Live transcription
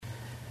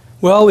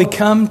Well, we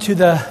come to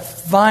the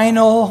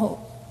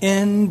final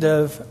end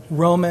of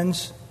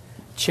Romans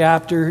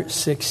chapter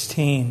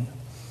 16.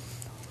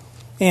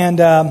 And,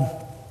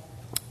 the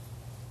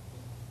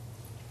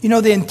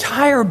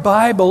entire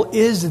Bible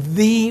is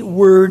the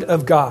Word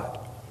of God.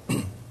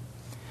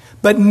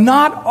 But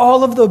not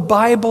all of the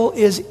Bible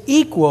is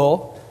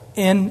equal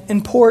in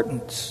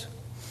importance.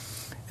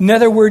 In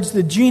other words,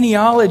 the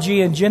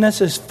genealogy in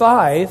Genesis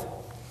 5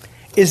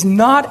 is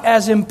not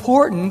as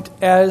important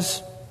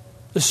as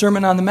the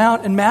Sermon on the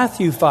Mount in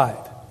Matthew 5.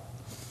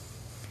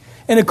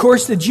 And of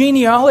course, the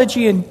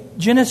genealogy in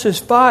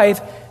Genesis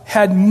 5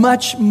 had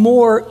much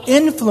more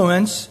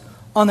influence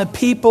on the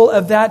people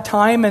of that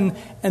time and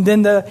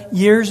then the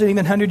years and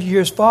even 100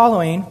 years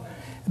following.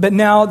 But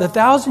now, the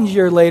thousands of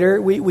years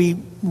later, we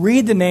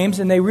read the names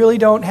and they really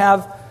don't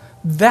have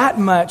that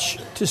much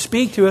to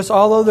speak to us,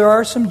 although there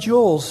are some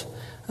jewels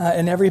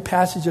in every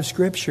passage of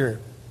Scripture.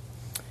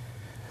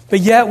 But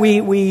yet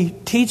we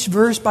teach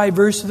verse by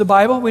verse of the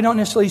Bible. We don't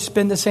necessarily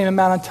spend the same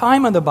amount of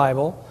time on the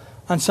Bible,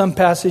 on some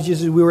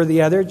passages as we were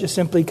the other, just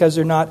simply because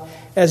they're not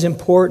as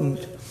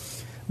important.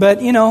 But,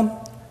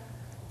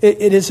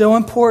 it is so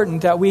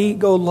important that we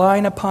go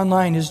line upon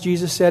line, as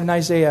Jesus said in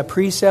Isaiah,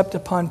 precept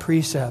upon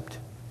precept.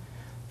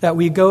 That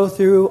we go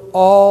through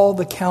all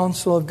the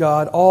counsel of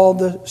God, all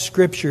the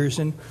Scriptures.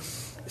 And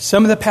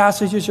some of the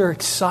passages are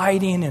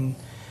exciting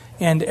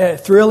and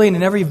thrilling,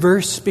 and every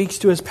verse speaks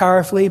to us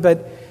powerfully,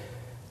 but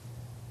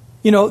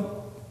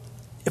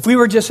if we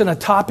were just in a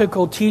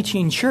topical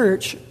teaching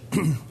church,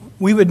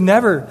 we would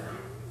never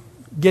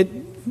get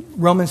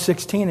Romans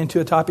 16 into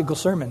a topical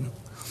sermon.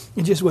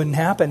 It just wouldn't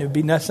happen. It would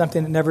be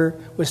something that never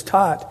was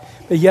taught.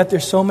 But yet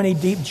there's so many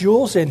deep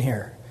jewels in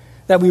here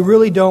that we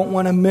really don't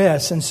want to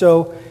miss. And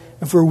so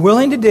if we're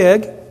willing to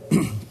dig,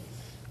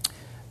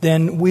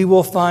 then we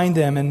will find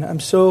them. And I'm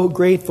so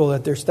grateful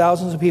that there's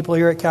thousands of people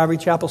here at Calvary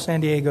Chapel,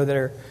 San Diego that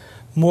are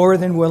more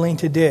than willing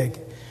to dig.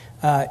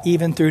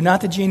 Even through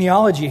not the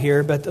genealogy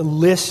here, but the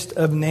list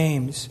of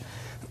names.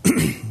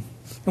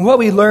 And what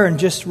we learn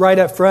just right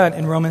up front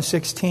in Romans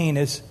 16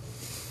 is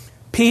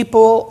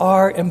people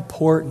are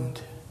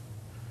important.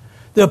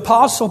 The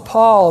Apostle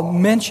Paul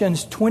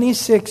mentions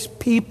 26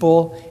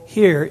 people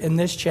here in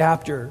this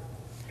chapter,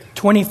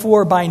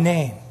 24 by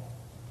name.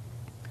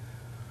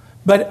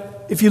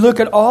 But if you look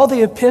at all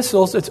the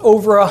epistles, it's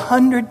over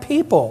 100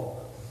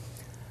 people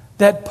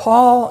that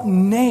Paul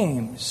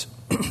names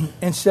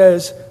and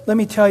says, let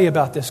me tell you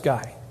about this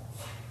guy.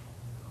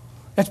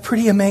 That's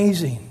pretty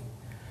amazing.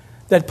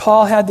 That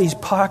Paul had these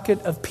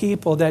pocket of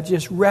people that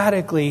just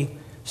radically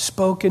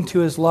spoke into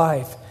his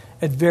life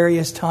at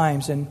various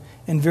times and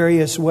in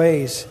various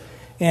ways.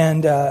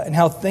 And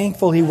how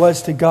thankful he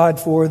was to God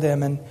for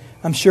them. And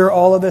I'm sure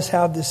all of us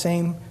have the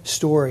same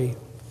story.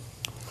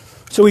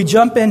 So we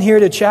jump in here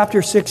to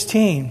chapter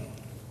 16.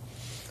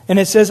 And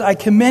it says, I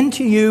commend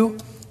to you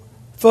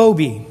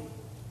Phoebe,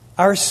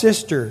 our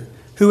sister,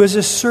 who is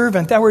a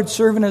servant. That word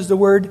servant is the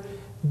word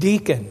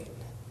deacon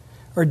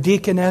or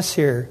deaconess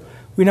here.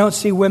 We don't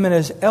see women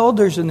as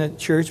elders in the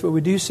church, but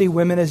we do see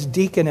women as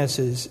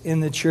deaconesses in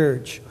the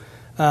church.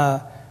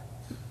 Elder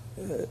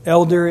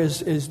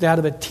is that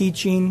of a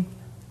teaching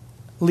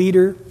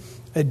leader.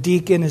 A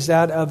deacon is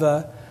that of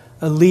a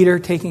leader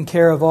taking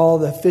care of all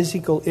the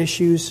physical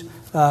issues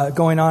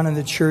going on in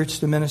the church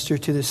to minister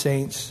to the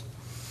saints.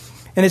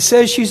 And it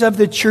says she's of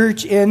the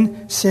church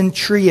in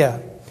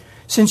Cenchrea.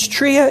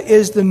 Cenchrea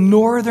is the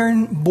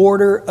northern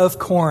border of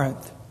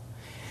Corinth.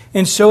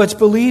 And so it's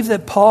believed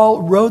that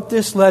Paul wrote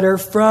this letter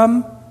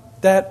from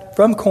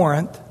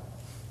Corinth.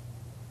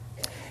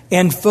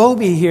 And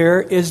Phoebe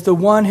here is the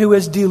one who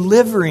is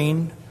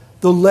delivering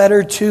the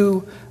letter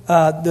to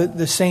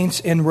the saints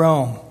in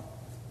Rome.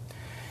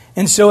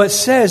 And so it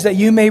says that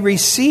you may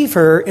receive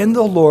her in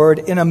the Lord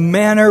in a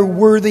manner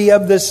worthy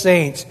of the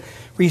saints.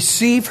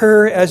 Receive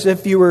her as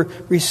if you were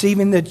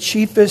receiving the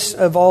chiefest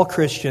of all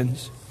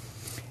Christians.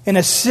 And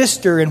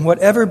assist her in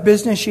whatever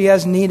business she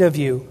has need of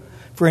you.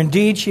 For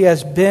indeed she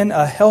has been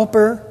a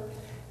helper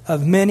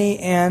of many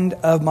and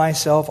of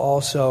myself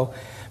also.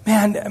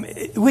 Man,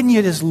 wouldn't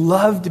you just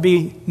love to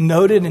be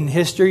noted in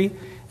history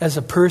as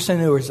a person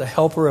who was a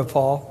helper of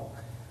Paul?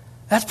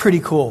 That's pretty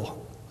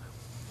cool.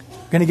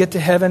 Going to get to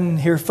heaven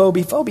and hear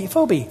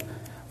Phoebe.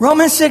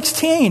 Romans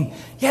 16.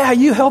 Yeah,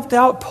 you helped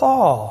out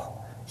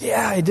Paul.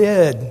 Yeah, I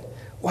did.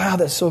 Wow,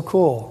 that's so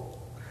cool.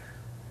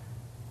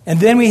 And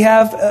then we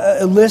have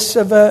a list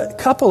of a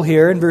couple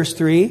here in verse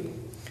 3.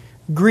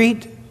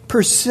 Greet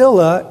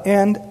Priscilla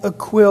and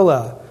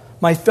Aquila,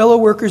 my fellow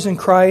workers in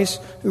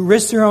Christ, who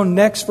risked their own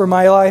necks for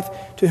my life,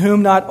 to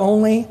whom not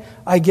only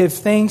I give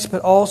thanks,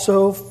 but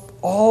also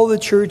all the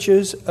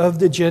churches of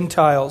the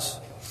Gentiles.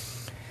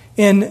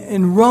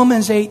 In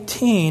Romans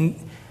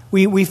 18,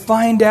 we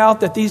find out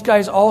that these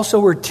guys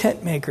also were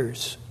tent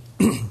makers,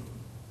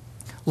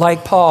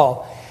 like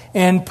Paul.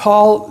 And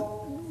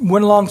Paul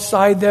went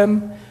alongside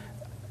them.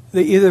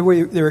 They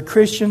were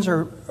Christians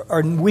or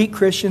weak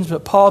Christians,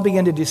 but Paul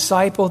began to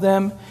disciple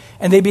them,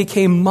 and they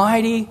became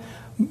mighty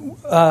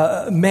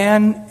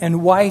man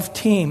and wife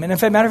team. And in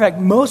fact, matter of fact,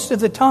 most of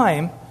the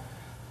time,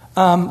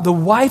 the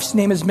wife's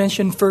name is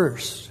mentioned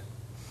first.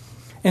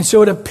 And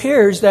so it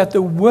appears that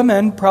the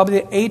woman,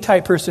 probably the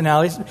A-type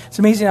personality, it's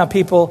amazing how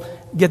people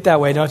get that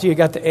way, don't you? You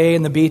got the A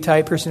and the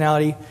B-type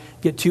personality,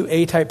 get two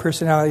A-type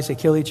personalities, they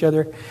kill each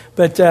other.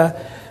 But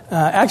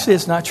actually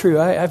it's not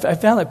true. I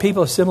found that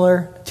people of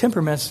similar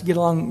temperaments get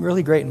along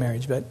really great in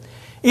marriage. But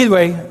either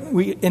way,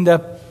 we end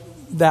up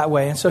that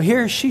way. And so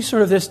here she's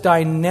sort of this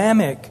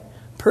dynamic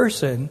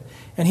person,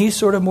 and he's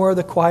sort of more of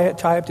the quiet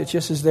type that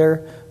just is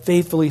there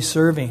faithfully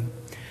serving.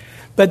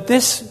 But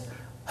this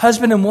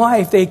husband and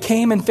wife, they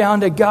came and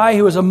found a guy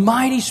who was a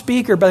mighty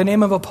speaker by the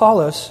name of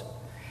Apollos.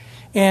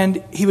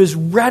 And he was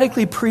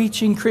radically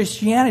preaching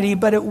Christianity,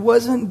 but it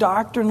wasn't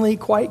doctrinally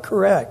quite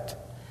correct.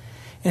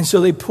 And so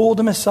they pulled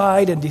him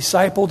aside and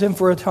discipled him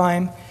for a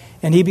time.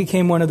 And he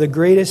became one of the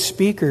greatest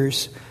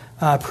speakers,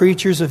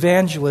 preachers,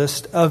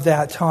 evangelists of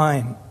that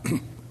time.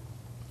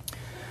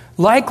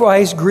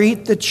 Likewise,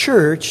 greet the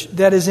church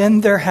that is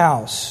in their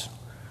house.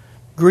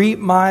 Greet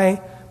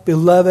my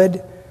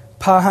beloved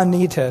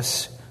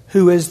Pahanitas,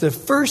 who is the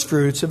first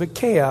fruits of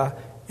Achaia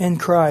in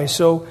Christ.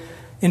 So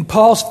in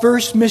Paul's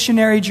first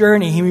missionary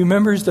journey, he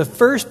remembers the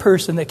first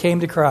person that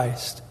came to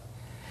Christ.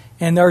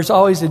 And there's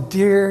always a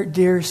dear,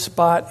 dear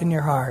spot in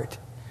your heart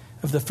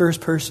of the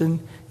first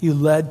person you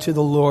led to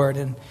the Lord.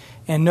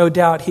 And no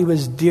doubt he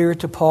was dear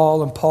to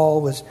Paul, and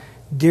Paul was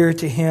dear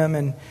to him.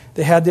 And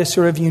they had this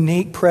sort of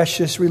unique,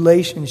 precious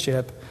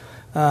relationship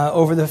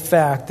over the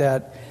fact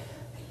that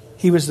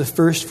he was the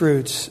first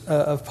fruits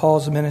of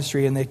Paul's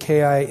ministry in the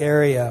Achaia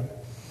area.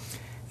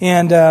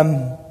 And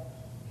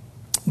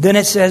then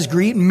it says,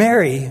 greet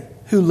Mary,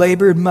 who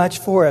labored much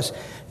for us.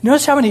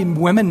 Notice how many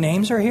women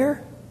names are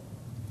here?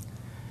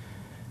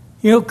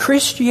 You know,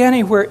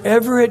 Christianity,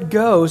 wherever it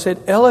goes,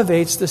 it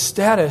elevates the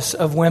status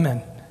of women.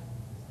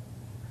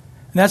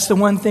 And that's the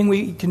one thing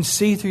we can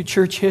see through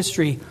church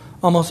history.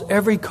 Almost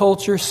every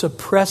culture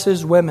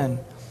suppresses women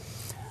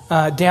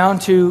down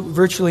to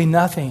virtually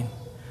nothing.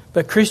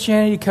 But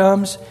Christianity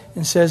comes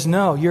and says,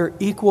 no, you're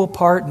equal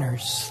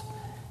partners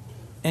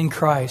in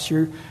Christ.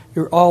 You're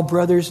all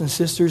brothers and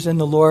sisters in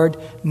the Lord,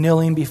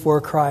 kneeling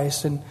before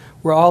Christ. And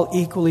we're all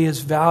equally as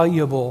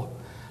valuable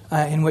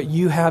in what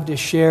you have to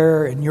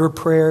share in your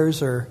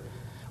prayers or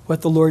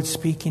what the Lord's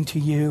speaking to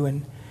you.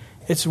 And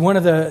it's one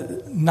of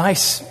the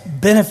nice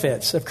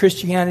benefits of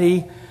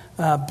Christianity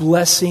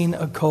blessing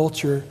a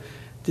culture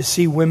to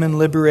see women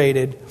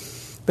liberated.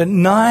 But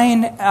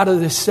 9 out of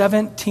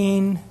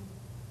the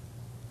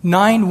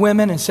 9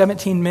 women and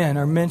 17 men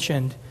are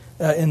mentioned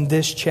in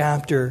this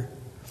chapter.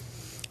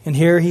 And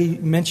here he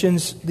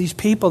mentions these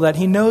people that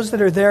he knows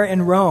that are there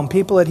in Rome,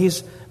 people that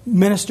he's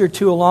ministered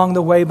to along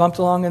the way, bumped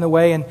along in the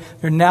way, and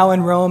they're now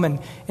in Rome.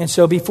 And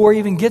so before he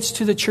even gets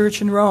to the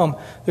church in Rome,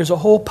 there's a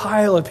whole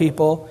pile of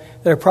people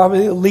that are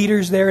probably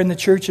leaders there in the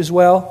church as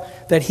well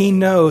that he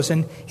knows.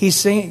 And he's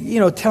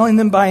saying, telling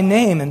them by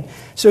name. And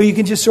so you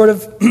can just sort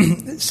of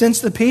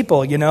sense the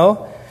people,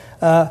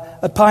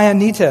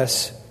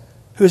 Epainetus,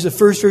 who is the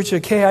first fruits of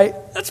Achaia.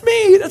 That's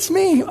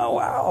me. Oh,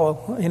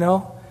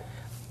 wow.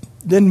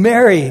 Then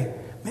Mary,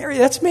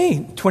 that's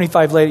me.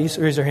 25 ladies,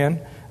 raise their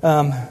hand.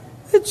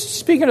 It's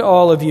speaking to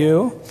all of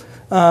you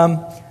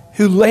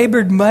who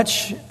labored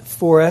much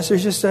for us.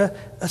 There's just a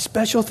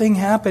special thing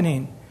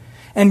happening.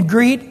 And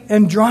greet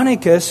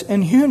Andronicus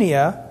and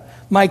Junia,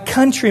 my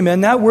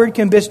countrymen. That word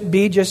can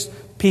be just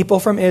people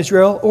from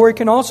Israel, or it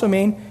can also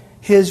mean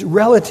his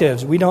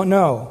relatives. We don't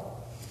know.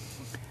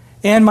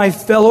 And my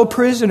fellow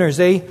prisoners.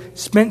 They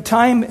spent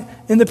time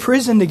in the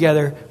prison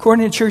together.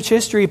 According to church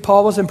history,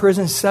 Paul was in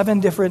prison 7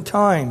 different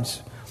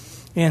times.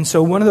 And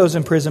so one of those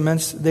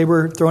imprisonments, they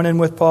were thrown in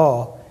with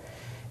Paul.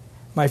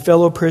 My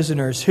fellow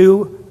prisoners,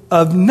 who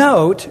of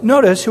note,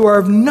 notice, who are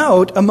of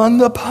note among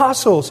the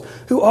apostles,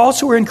 who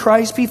also were in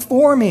Christ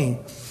before me.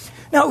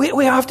 Now,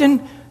 we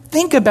often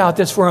think about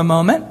this for a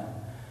moment,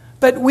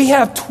 but we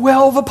have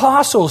 12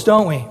 apostles,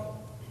 don't we?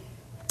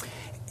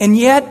 And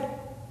yet,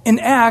 in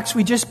Acts,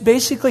 we just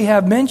basically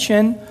have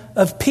mention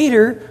of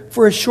Peter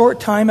for a short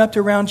time up to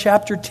around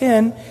chapter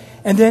 10,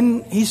 and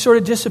then he sort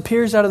of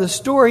disappears out of the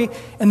story,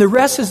 and the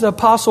rest is the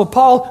apostle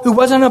Paul, who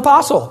wasn't an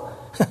apostle.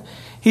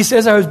 He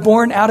says, I was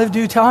born out of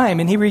due time,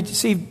 and he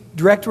received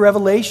direct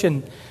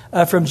revelation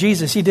from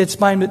Jesus. He did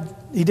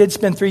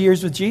spend 3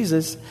 years with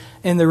Jesus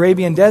in the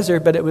Arabian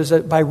desert, but it was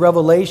by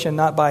revelation,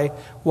 not by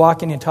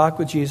walking and talk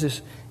with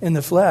Jesus in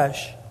the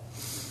flesh.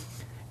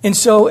 And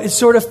so it's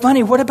sort of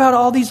funny. What about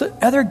all these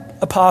other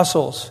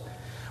apostles?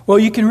 Well,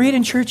 you can read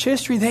in church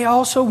history, they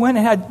also went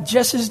and had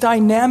just as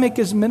dynamic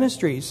as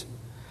ministries.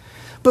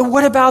 But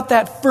what about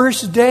that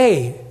first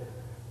day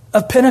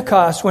of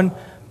Pentecost when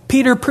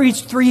Peter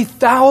preached,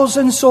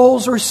 3,000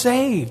 souls were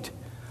saved?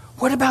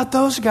 What about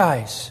those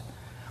guys?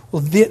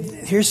 Well,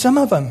 here's some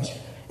of them.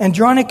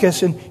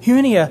 Andronicus and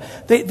Junia,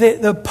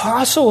 the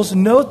apostles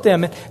note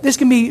them. This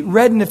can be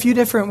read in a few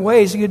different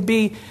ways. It could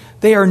be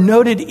they are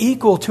noted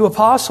equal to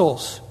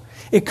apostles.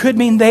 It could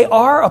mean they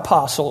are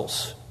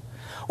apostles.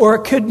 Or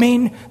it could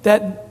mean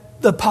that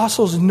the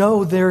apostles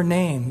know their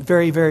name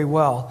very, very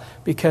well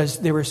because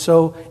they were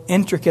so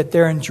intricate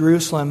there in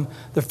Jerusalem,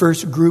 the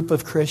first group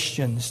of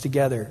Christians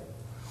together.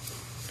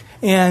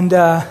 And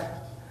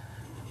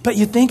but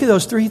you think of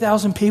those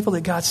 3,000 people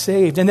that got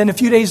saved. And then a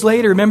few days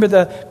later, remember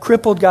the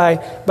crippled guy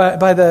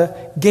by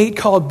the gate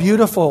called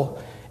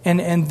Beautiful.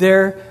 And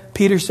there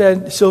Peter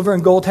said, silver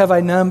and gold have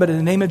I none, but in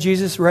the name of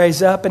Jesus,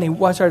 rise up. And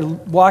he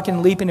started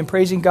walking, leaping, and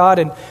praising God.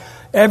 And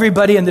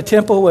everybody in the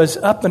temple was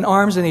up in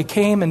arms, and he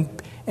came,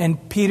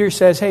 and Peter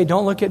says, hey,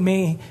 don't look at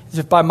me as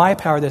if by my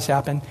power this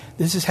happened.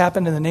 This has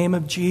happened in the name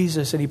of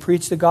Jesus. And he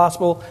preached the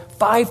gospel.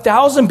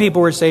 5,000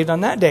 people were saved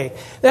on that day.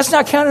 That's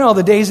not counting all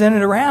the days in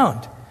and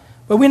around.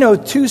 But we know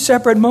 2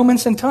 separate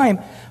moments in time,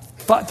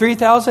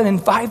 3,000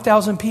 and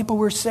 5,000 people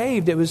were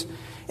saved. It was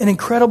an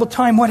incredible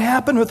time. What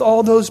happened with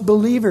all those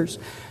believers?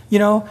 You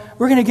know,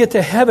 we're going to get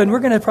to heaven. We're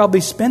going to probably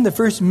spend the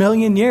first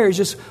 1,000,000 years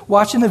just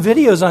watching the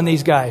videos on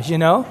these guys, you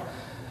know.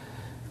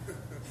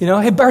 You know,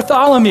 hey,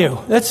 Bartholomew,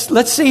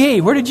 let's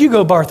see. Where did you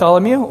go,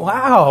 Bartholomew?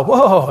 Wow,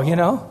 whoa, you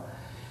know.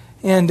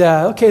 And,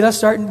 okay, let's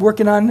start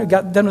working on,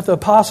 got done with the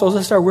apostles.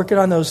 Let's start working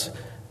on those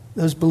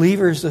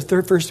believers, the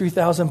first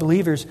 3,000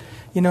 believers.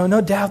 You know,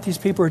 no doubt these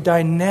people are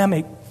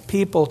dynamic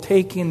people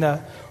taking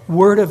the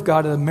Word of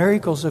God, the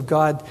miracles of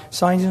God,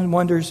 signs and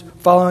wonders,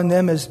 following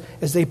them as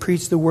they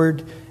preach the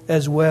Word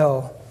as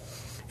well.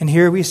 And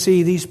here we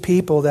see these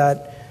people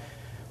that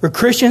were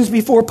Christians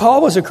before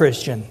Paul was a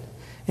Christian.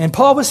 And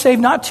Paul was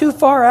saved not too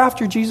far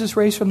after Jesus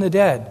raised from the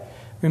dead.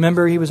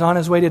 Remember, he was on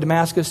his way to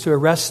Damascus to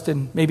arrest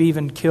and maybe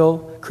even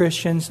kill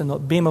Christians. And the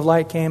beam of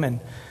light came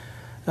and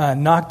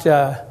knocked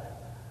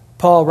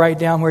Paul right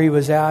down where he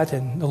was at.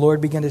 And the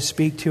Lord began to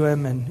speak to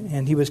him,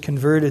 and he was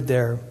converted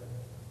there.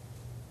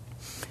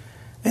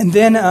 And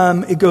then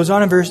it goes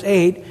on in verse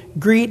 8,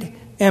 greet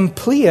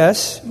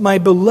Amplias, my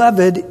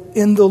beloved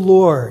in the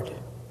Lord.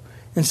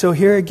 And so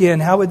here again,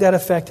 how would that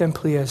affect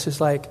Amplias?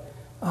 It's like,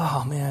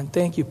 oh man,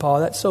 thank you, Paul.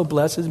 That so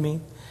blesses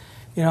me.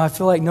 You know, I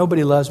feel like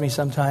nobody loves me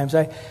sometimes.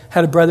 I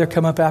had a brother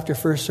come up after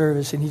first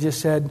service, and he just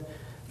said,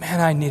 man,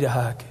 I need a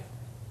hug.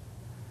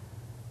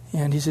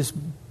 And he's this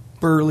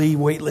burly,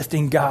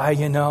 weightlifting guy,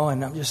 you know,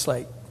 and I'm just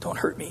like, don't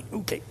hurt me.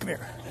 Okay, come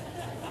here.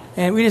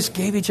 And we just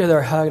gave each other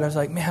a hug, and I was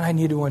like, man, I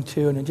needed one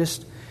too. And it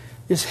just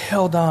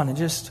held on and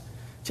just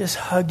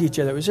hugged each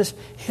other. It was just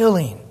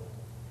healing.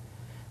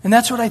 And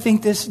that's what I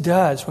think this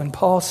does when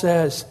Paul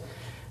says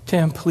to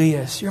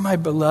Amplias, you're my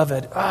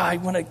beloved. I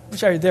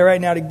wish I were there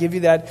right now to give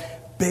you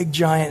that big,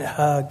 giant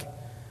hug.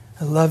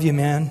 I love you,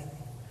 man.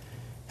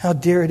 How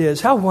dear it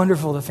is. How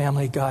wonderful the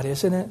family of God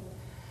is, isn't it?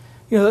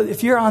 You know,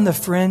 if you're on the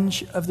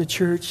fringe of the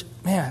church,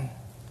 man,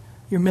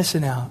 you're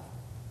missing out.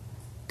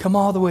 Come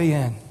all the way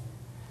in.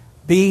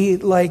 Be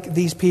like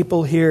these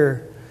people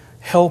here,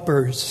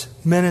 helpers,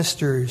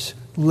 ministers,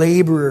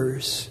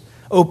 laborers,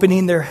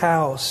 opening their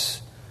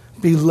house,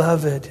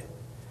 beloved.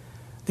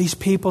 These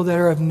people that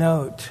are of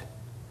note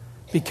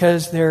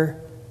because they're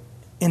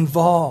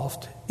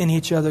involved in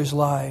each other's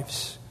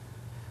lives.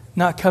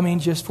 Not coming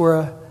just for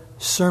a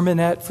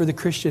sermonette for the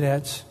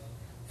Christianettes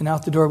and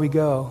out the door we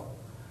go.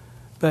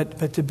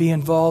 But to be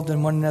involved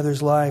in one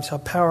another's lives. How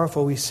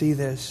powerful we see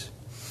this.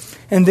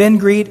 And then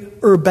greet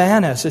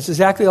Urbanus. It's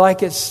exactly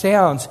like it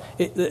sounds.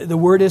 The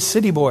word is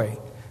city boy.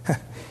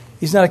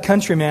 He's not a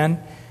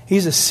countryman.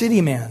 He's a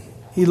city man.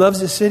 He loves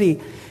the city.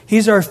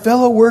 He's our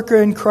fellow worker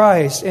in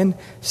Christ. And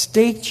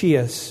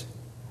Statius,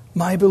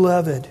 my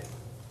beloved.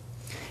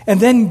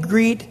 And then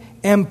greet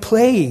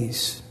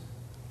Amplias,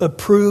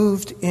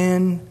 approved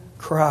in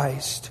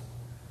Christ.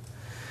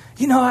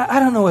 You know, I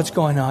don't know what's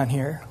going on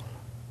here.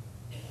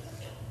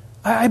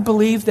 I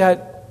believe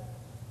that,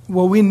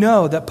 well, we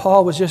know that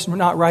Paul was just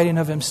not writing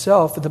of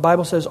himself. But the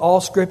Bible says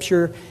all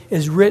Scripture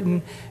is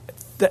written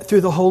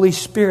through the Holy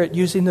Spirit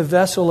using the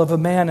vessel of a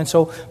man. And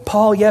so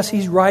Paul, yes,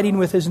 he's writing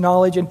with his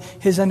knowledge and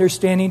his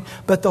understanding,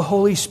 but the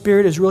Holy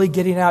Spirit is really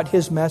getting out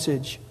his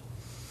message.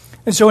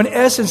 And so in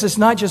essence, it's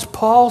not just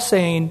Paul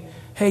saying,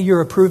 hey,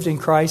 you're approved in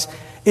Christ.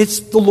 It's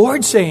the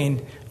Lord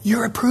saying,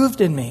 you're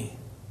approved in me.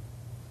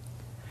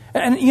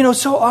 And, you know,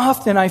 so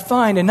often I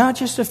find, and not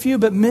just a few,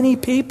 but many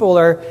people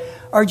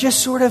are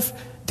just sort of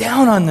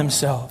down on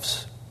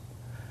themselves.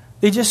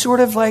 They just sort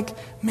of like,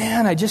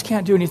 man, I just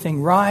can't do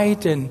anything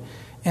right, and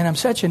I'm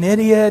such an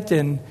idiot,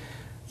 and,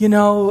 you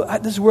know,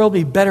 this world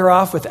would be better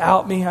off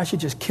without me. I should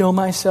just kill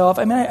myself.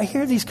 I mean, I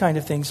hear these kind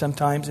of things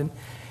sometimes, and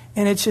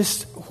it's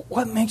just,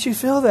 what makes you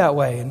feel that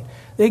way? And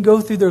they go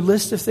through their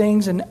list of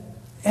things, and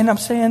I'm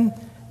saying,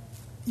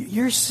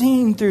 you're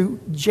seeing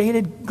through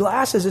jaded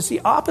glasses. It's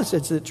the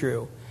opposite that's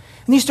true.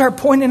 And you start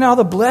pointing out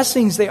the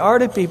blessings they are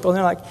to people, and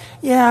they're like,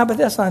 yeah, but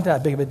that's not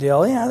that big of a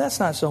deal. Yeah, that's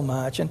not so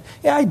much. And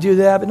yeah, I do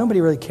that, but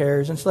nobody really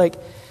cares. And it's like,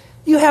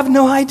 you have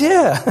no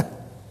idea.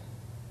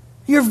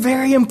 You're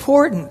very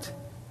important.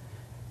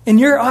 In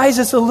your eyes,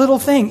 it's a little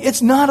thing.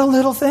 It's not a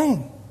little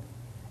thing.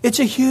 It's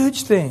a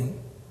huge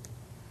thing.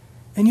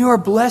 And you are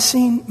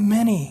blessing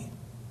many.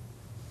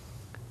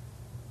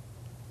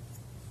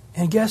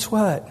 And guess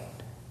what?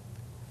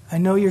 I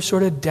know you're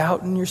sort of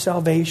doubting your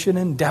salvation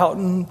and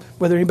doubting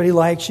whether anybody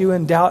likes you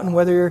and doubting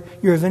whether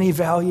you're of any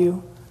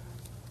value.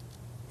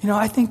 You know,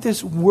 I think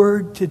this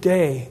word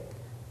today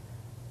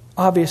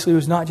obviously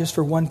was not just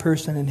for one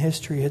person in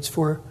history. It's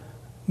for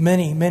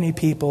many, many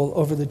people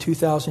over the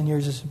 2,000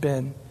 years it's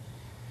been.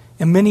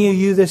 And many of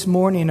you this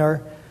morning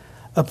are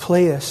a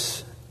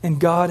place, and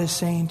God is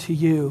saying to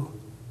you,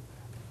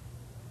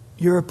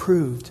 you're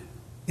approved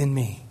in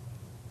me.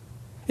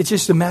 It's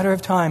just a matter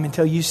of time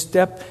until you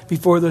step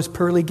before those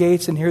pearly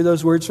gates and hear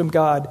those words from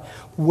God.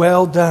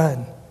 Well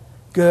done,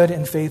 good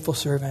and faithful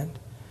servant.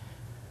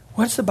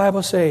 What's the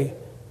Bible say?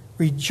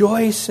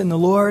 Rejoice in the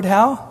Lord,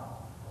 how?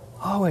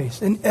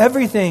 Always. In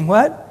everything,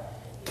 what?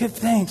 Give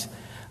thanks.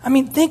 I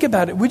mean, think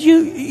about it. Would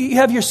you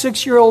have your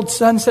 6-year-old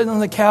son sitting on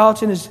the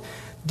couch and his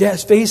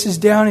face is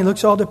down, he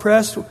looks all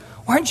depressed.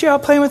 Aren't you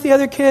out playing with the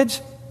other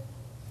kids?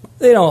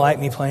 They don't like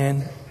me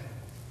playing.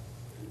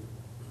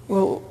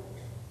 Well,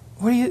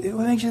 what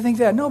makes you think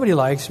that? Nobody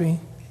likes me.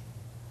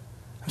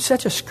 I'm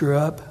such a screw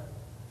up.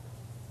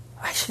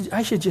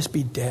 I should just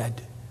be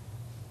dead.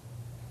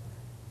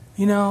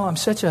 You know, I'm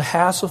such a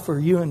hassle for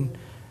you and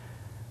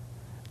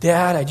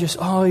Dad. I just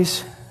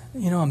always,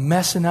 I'm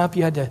messing up.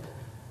 You had to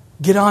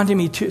get on to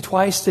me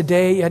twice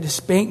today. You had to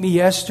spank me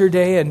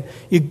yesterday, and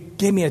you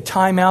gave me a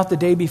timeout the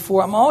day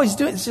before. I'm always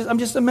doing this. I'm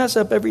just a mess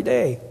up every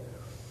day.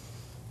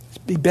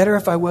 It'd be better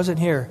if I wasn't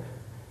here.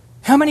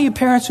 How many of you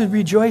parents would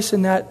rejoice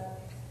in that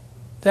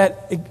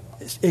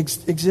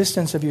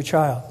existence of your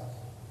child?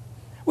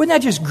 Wouldn't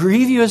that just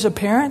grieve you as a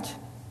parent?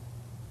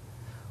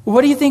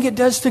 What do you think it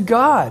does to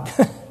God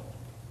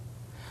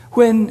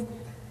when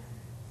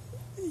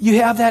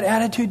you have that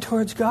attitude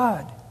towards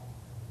God?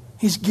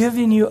 He's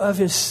giving you of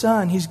His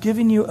Son. He's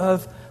giving you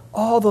of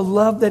all the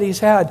love that He's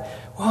had.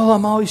 Well,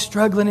 I'm always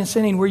struggling and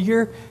sinning. Where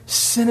your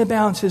sin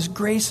abounds, His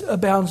grace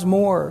abounds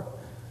more.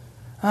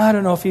 I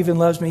don't know if He even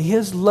loves me.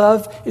 His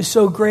love is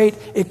so great,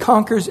 it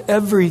conquers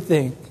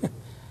everything.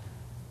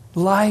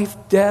 Life,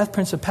 death,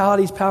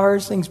 principalities,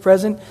 powers, things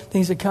present,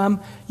 things to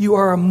come. You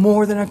are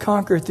more than a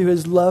conqueror through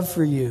His love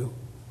for you.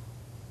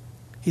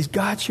 He's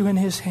got you in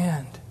His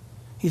hand.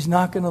 He's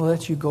not going to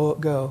let you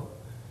go.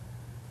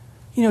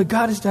 You know,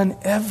 God has done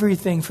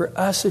everything for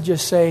us to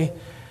just say,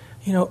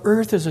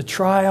 earth is a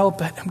trial,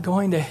 but I'm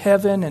going to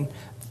heaven and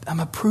I'm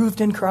approved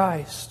in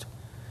Christ.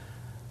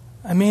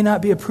 I may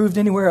not be approved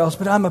anywhere else,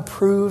 but I'm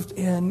approved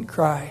in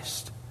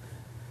Christ.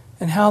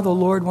 And how the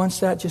Lord wants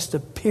that just to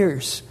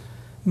pierce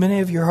many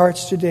of your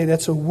hearts today.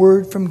 That's a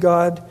word from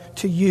God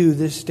to you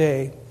this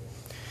day.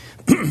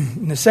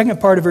 In the second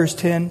part of verse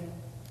 10,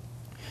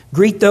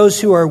 greet those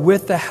who are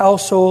with the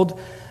household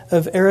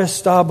of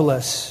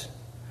Aristobulus.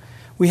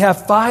 We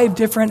have 5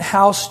 different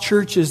house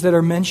churches that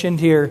are mentioned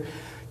here.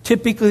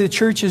 Typically, the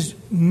churches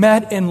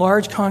met in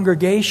large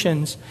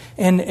congregations,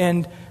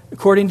 and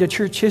according to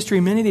church history,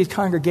 many of these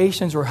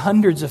congregations were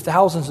hundreds of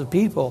thousands of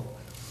people.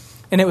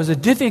 And it was a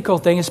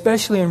difficult thing,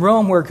 especially in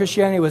Rome where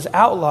Christianity was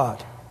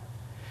outlawed.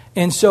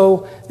 And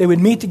so they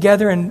would meet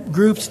together in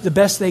groups the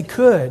best they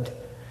could.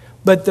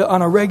 But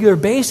on a regular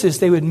basis,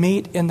 they would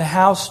meet in the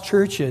house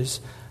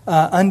churches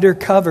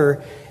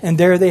undercover. And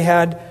there they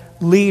had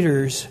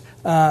leaders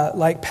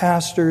like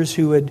pastors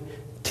who would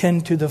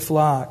tend to the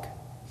flock.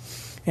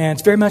 And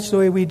it's very much the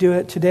way we do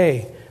it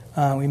today.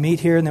 We meet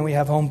here and then we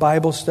have home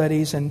Bible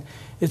studies. And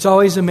it's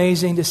always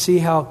amazing to see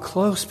how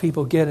close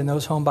people get in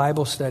those home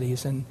Bible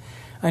studies. And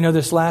I know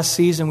this last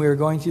season we were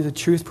going through the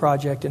Truth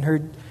Project and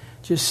heard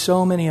just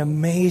so many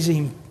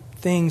amazing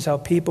things, how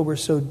people were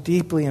so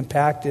deeply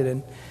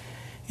impacted.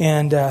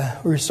 And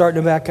we're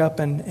starting to back up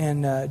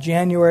in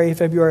January,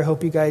 February. I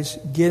hope you guys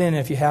get in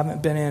if you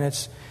haven't been in.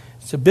 It's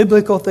a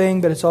biblical thing,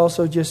 but it's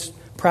also just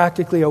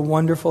practically a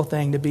wonderful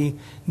thing to be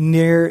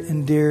near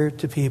and dear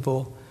to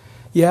people.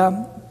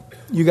 Yeah,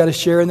 you got to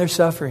share in their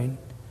suffering,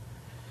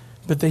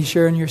 but they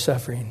share in your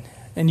suffering.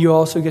 And you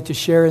also get to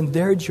share in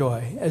their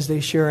joy as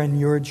they share in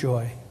your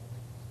joy.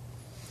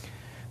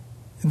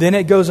 Then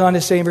it goes on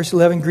to say in verse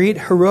 11, greet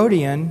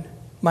Herodian,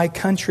 my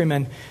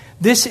countrymen.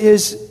 This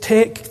is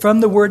take from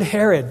the word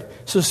Herod.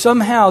 So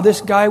somehow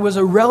this guy was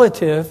a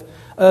relative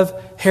of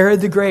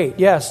Herod the Great.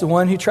 Yes, the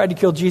one who tried to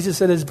kill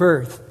Jesus at his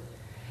birth.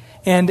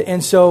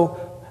 And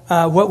so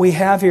what we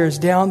have here is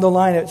down the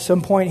line at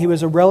some point he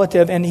was a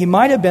relative, and he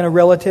might have been a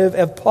relative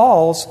of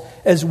Paul's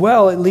as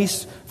well, at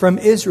least from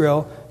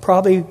Israel,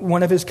 probably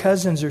one of his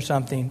cousins or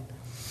something.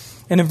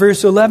 And in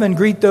verse 11,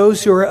 greet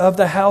those who are of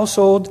the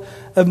household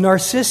of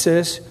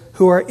Narcissus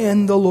who are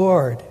in the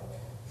Lord.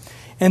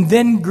 And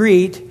then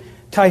greet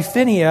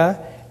Tryphena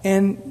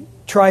and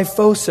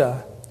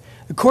Tryphosa.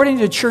 According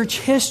to church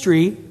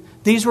history,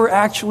 these were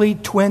actually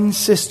twin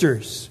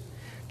sisters,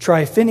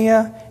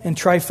 Tryphena and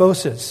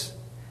Tryphosa,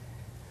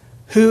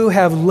 who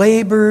have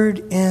labored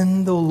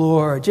in the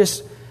Lord.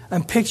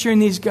 I'm picturing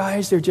these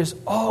guys, they're just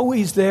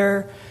always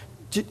there.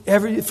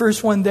 The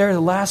first one there, the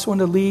last one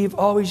to leave,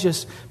 always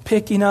just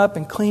picking up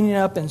and cleaning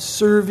up and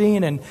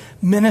serving and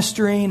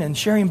ministering and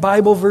sharing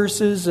Bible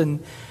verses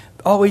and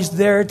always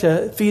there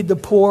to feed the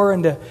poor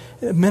and to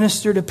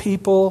minister to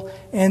people.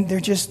 And they're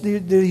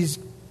these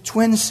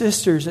twin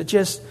sisters that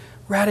just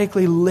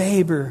radically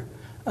labor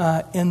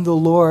in the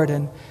Lord.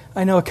 And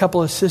I know a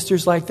couple of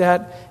sisters like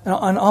that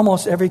on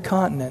almost every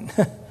continent.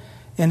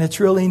 And it's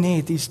really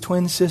neat, these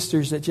twin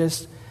sisters that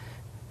just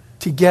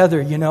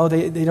together,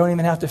 they don't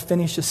even have to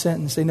finish a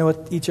sentence. They know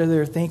what each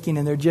other are thinking,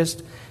 and they're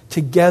just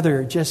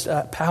together, just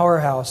a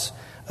powerhouse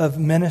of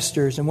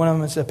ministers. And one of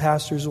them is a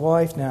pastor's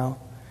wife now.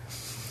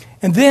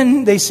 And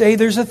then they say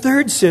there's a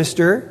third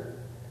sister,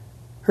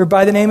 her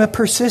by the name of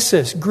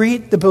Persis.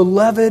 Greet the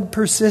beloved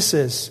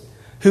Persis,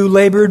 who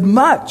labored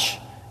much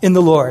in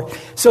the Lord.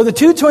 So the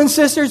two twin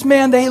sisters,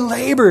 man, they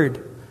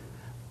labored.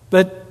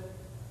 But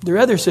their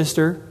other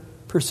sister,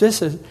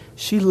 Persis,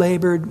 she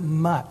labored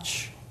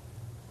much.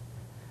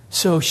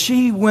 So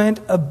she went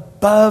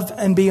above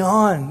and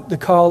beyond the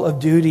call of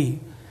duty.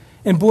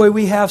 And boy,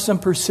 we have some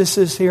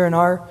Persises here in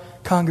our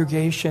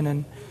congregation.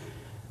 And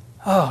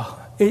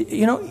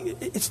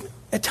it's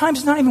at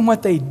times not even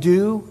what they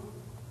do.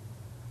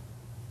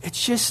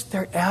 It's just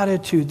their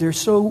attitude. They're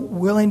so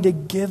willing to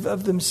give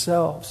of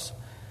themselves.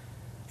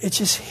 It's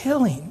just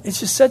healing. It's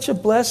just such a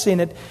blessing.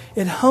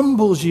 It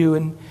humbles you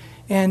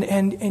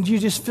and you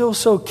just feel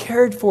so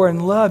cared for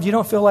and loved. You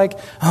don't feel like,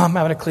 I'm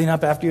having to clean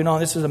up after you. No,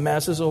 this is a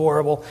mess. This is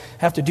horrible.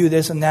 I have to do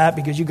this and that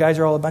because you guys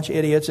are all a bunch of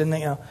idiots.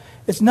 And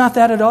it's not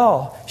that at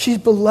all. She's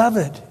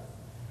beloved.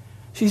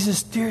 She's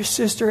this dear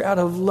sister out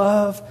of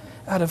love,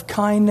 out of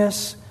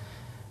kindness.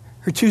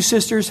 Her two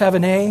sisters have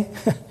an A.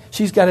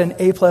 She's got an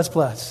A++.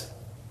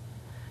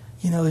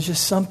 There's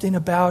just something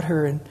about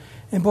her.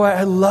 And boy,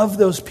 I love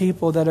those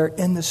people that are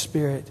in the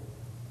Spirit.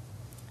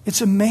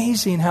 It's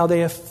amazing how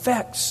they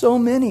affect so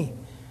many.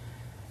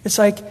 It's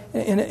like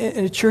in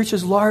a church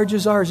as large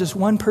as ours, this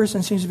one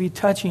person seems to be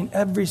touching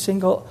every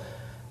single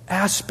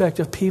aspect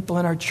of people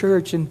in our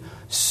church. And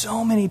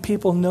so many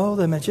people know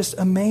them. It's just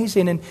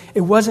amazing. And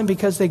it wasn't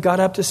because they got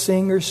up to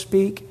sing or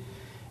speak.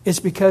 It's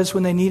because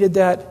when they needed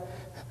that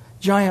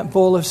giant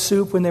bowl of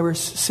soup when they were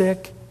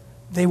sick,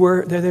 they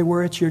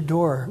were at your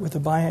door with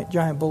a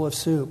giant bowl of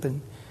soup.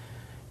 And,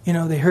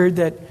 they heard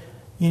that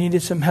you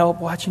needed some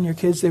help watching your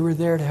kids. They were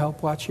there to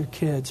help watch your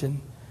kids.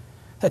 And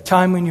that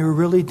time when you were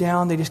really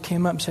down, they just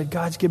came up and said,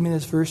 God's given me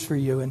this verse for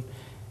you. And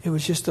it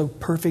was just a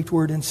perfect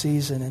word in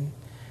season. And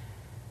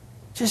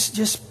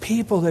just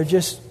people that are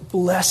just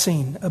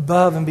blessing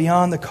above and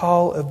beyond the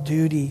call of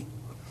duty.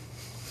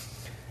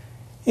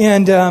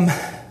 And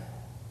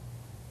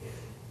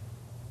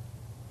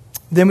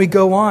then we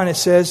go on. It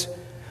says,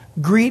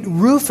 greet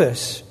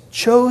Rufus,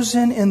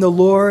 chosen in the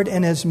Lord,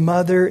 and his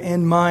mother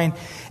and mine.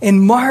 In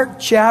Mark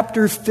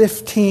chapter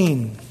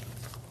 15,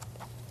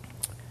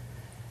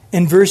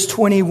 in verse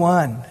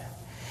 21,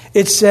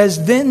 it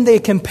says, then they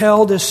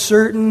compelled a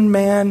certain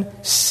man,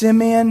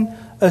 Simeon,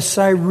 a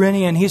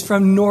Cyrenian. He's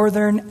from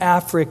northern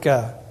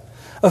Africa,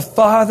 a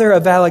father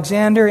of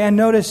Alexander, and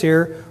notice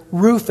here,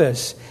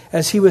 Rufus,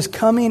 as he was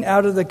coming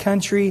out of the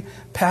country,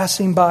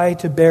 passing by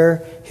to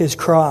bear his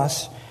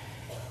cross.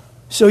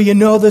 So you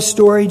know the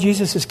story.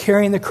 Jesus is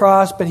carrying the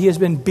cross, but he has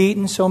been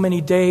beaten so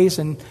many days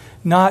and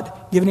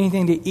not given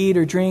anything to eat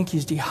or drink.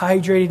 He's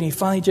dehydrated and he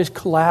finally just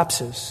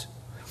collapses.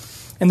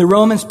 And the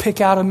Romans pick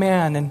out a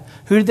man. And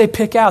who did they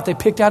pick out? They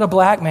picked out a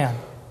black man.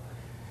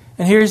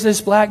 And here's this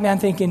black man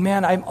thinking,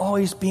 man, I'm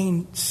always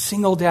being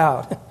singled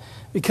out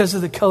because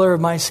of the color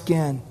of my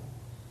skin.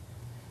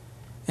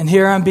 And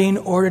here I'm being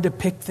ordered to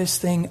pick this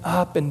thing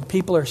up, and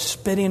people are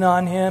spitting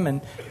on him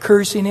and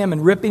cursing him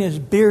and ripping his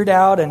beard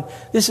out, and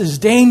this is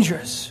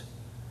dangerous.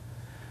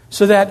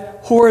 So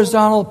that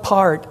horizontal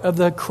part of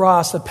the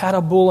cross, the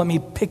patibulum, he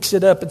picks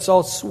it up. It's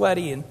all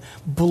sweaty and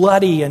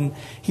bloody, and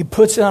he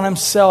puts it on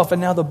himself,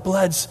 and now the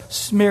blood's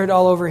smeared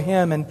all over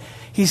him, and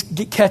he's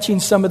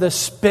catching some of the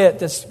spit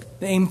that's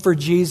aimed for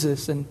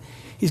Jesus, and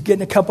he's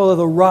getting a couple of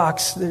the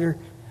rocks that are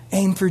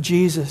aimed for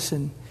Jesus,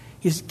 and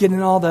he's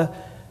getting all the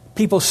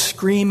people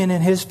screaming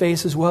in his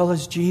face as well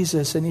as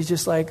Jesus. And he's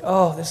just like,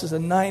 oh, this is a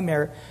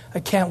nightmare.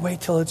 I can't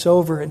wait till it's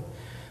over. And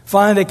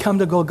finally they come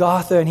to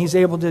Golgotha and he's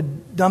able to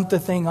dump the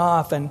thing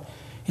off. And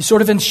he's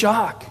sort of in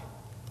shock.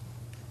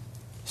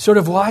 Sort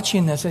of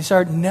watching this. They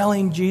start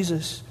nailing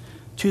Jesus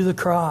to the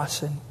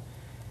cross.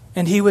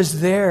 And he was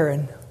there.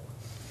 And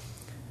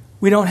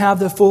we don't have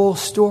the full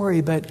story,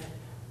 but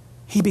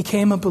he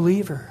became a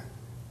believer.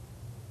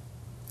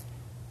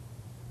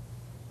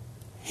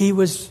 He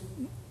was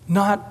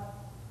not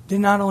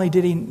only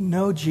did he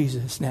know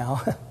Jesus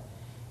now,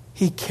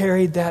 he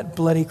carried that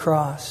bloody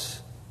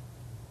cross.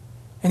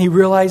 And he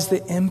realized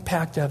the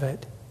impact of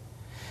it.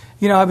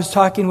 I was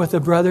talking with a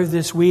brother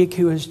this week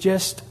who is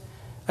just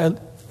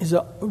is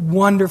a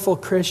wonderful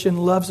Christian,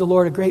 loves the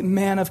Lord, a great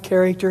man of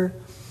character.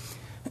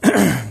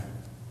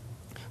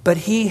 But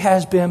he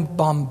has been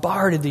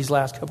bombarded these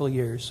last couple of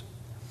years.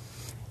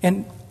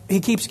 And he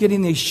keeps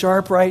getting these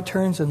sharp right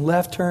turns and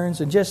left turns,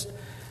 and just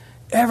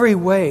every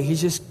way he's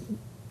just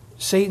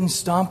Satan's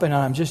stomping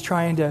on him, just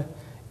trying to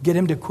get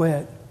him to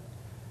quit.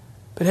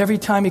 But every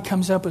time he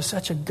comes up with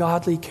such a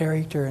godly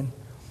character. And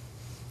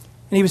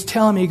he was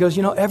telling me, he goes,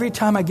 every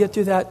time I get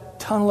through that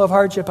tunnel of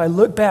hardship, I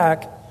look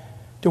back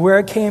to where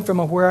I came from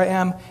and where I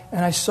am,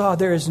 and I saw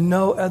there is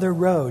no other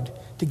road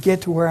to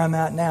get to where I'm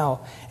at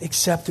now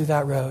except through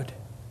that road.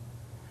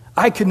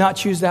 I could not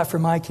choose that for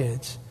my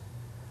kids,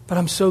 but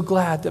I'm so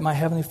glad that my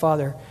Heavenly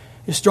Father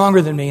is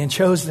stronger than me and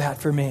chose that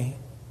for me.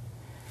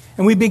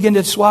 And we begin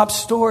to swap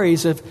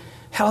stories of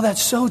how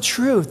that's so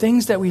true.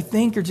 Things that we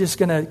think are just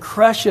going to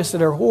crush us,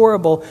 that are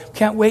horrible.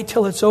 Can't wait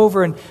till it's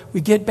over. And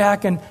we get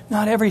back, and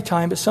not every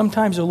time, but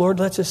sometimes the Lord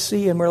lets us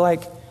see, and we're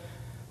like,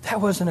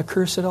 that wasn't a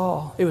curse at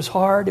all. It was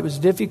hard. It was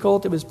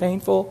difficult. It was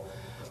painful.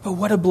 But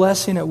what a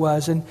blessing it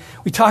was. And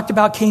we talked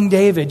about King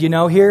David.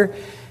 Here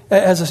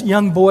as a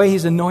young boy,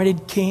 he's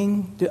anointed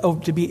king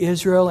to be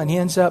Israel. And he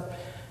ends up,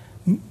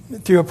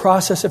 through a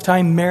process of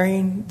time,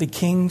 marrying the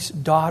king's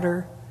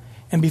daughter.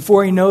 And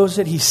before he knows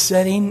it, he's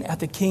sitting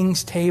at the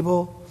king's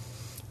table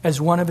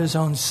as one of his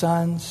own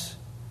sons,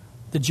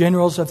 the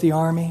generals of the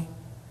army.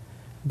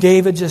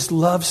 David just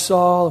loved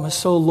Saul and was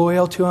so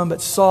loyal to him,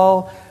 but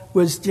Saul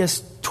was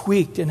just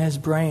tweaked in his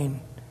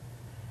brain.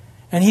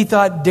 And he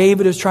thought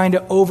David was trying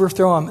to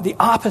overthrow him. The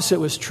opposite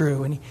was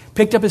true. And he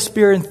picked up his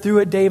spear and threw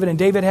at David, and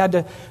David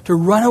had to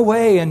run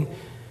away. And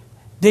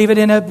David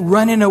ended up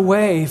running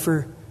away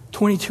for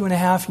 22 and a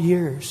half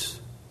years.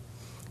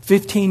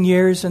 15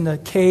 years in the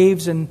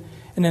caves and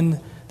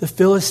in the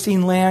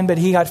Philistine land, but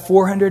he got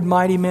 400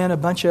 mighty men, a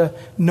bunch of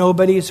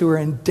nobodies who were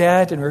in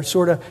debt and were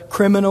sort of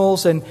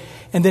criminals, and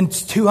then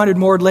 200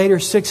 more later,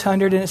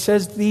 600. And it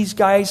says these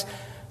guys,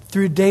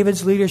 through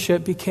David's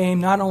leadership,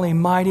 became not only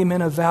mighty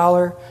men of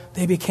valor,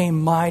 they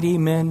became mighty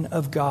men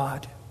of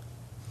God.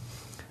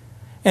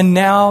 And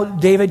now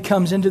David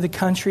comes into the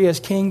country as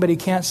king, but he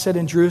can't sit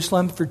in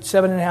Jerusalem for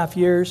 7.5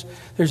 years.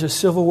 There's a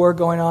civil war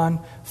going on.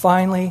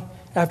 Finally,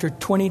 after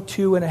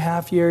 22 and a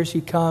half years,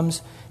 he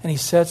comes and he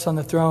sits on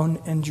the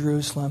throne in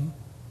Jerusalem.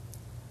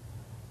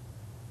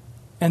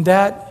 And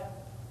that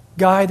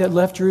guy that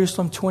left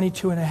Jerusalem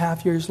 22 and a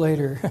half years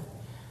later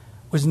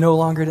was no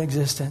longer in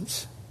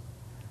existence.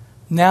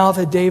 Now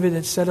that David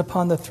had sat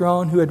upon the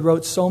throne, who had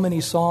wrote so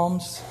many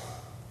psalms,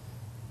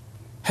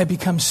 had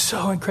become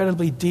so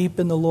incredibly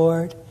deep in the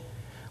Lord,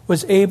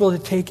 was able to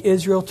take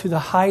Israel to the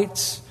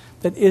heights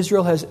that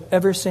Israel has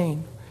ever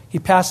seen. He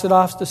passed it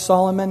off to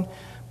Solomon,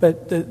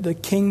 but the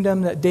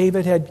kingdom that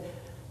David had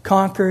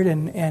conquered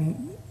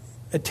and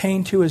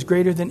attained to is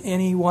greater than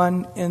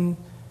anyone in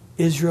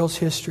Israel's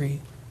history.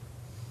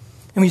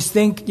 And we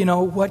think,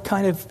 what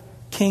kind of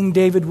King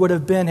David would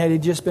have been had he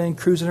just been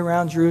cruising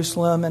around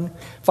Jerusalem and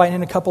fighting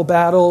in a couple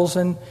battles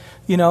and,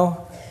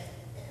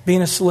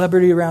 being a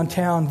celebrity around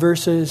town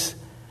versus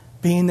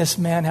being this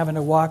man having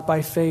to walk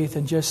by faith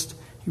and just,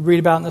 you read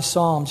about in the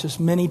Psalms, just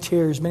many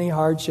tears, many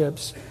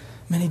hardships,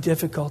 many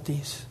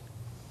difficulties.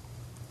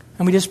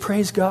 And we just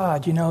praise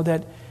God,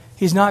 that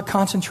He's not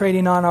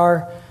concentrating on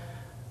our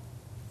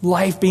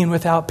life being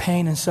without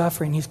pain and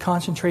suffering. He's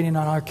concentrating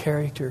on our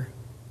character.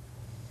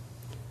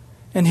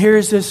 And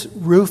here's this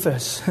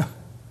Rufus,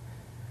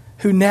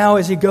 who now,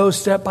 as he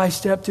goes step by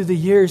step through the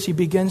years, he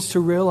begins to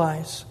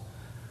realize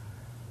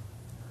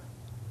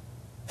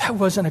that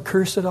wasn't a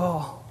curse at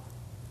all.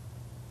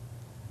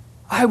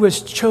 I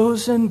was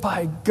chosen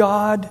by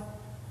God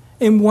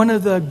in one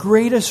of the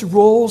greatest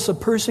roles a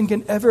person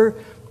can ever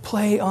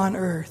play on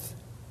earth.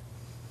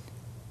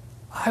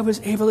 I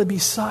was able to be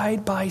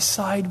side by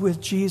side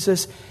with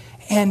Jesus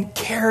and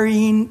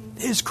carrying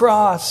His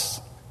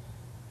cross.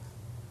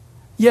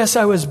 Yes,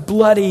 I was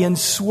bloody and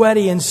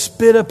sweaty and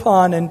spit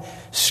upon and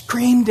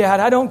screamed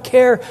at. I don't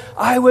care.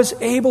 I was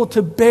able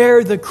to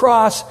bear the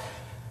cross,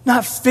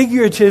 not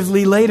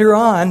figuratively later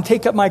on,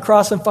 take up my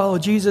cross and follow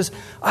Jesus.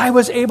 I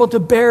was able to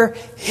bear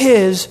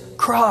His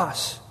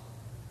cross.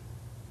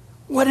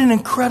 What an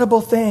incredible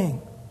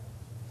thing.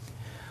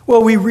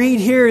 Well, we read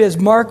here, as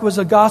Mark was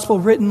a gospel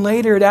written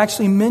later, it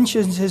actually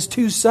mentions his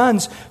two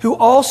sons, who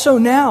also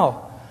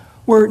now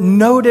were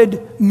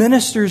noted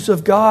ministers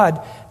of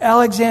God,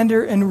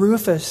 Alexander and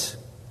Rufus.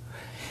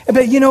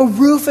 But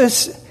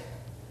Rufus,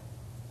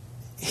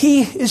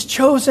 he is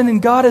chosen in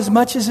God as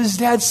much as his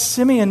dad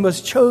Simeon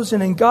was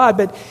chosen in God.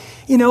 But,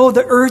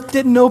 the earth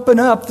didn't open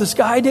up. The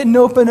sky didn't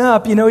open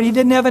up. He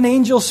didn't have an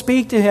angel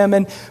speak to him.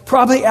 And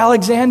probably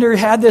Alexander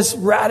had this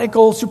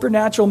radical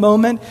supernatural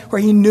moment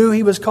where he knew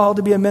he was called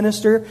to be a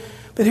minister.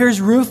 But here's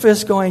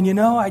Rufus going,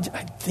 I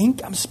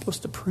think I'm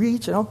supposed to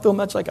preach. I don't feel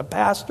much like a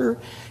pastor.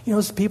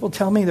 People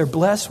tell me they're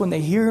blessed when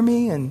they hear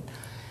me. And,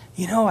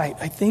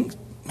 I think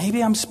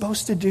maybe I'm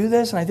supposed to do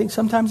this. And I think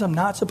sometimes I'm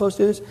not supposed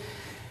to do this.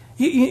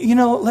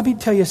 Let me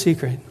tell you a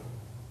secret.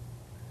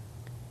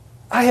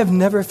 I have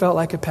never felt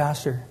like a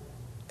pastor,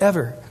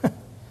 ever. And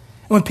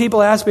when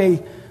people ask me,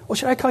 well,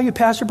 should I call you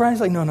Pastor Brian?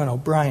 It's like, no,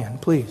 Brian,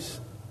 please.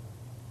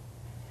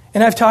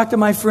 And I've talked to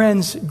my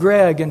friends,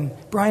 Greg and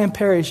Brian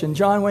Parrish and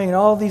John Wayne and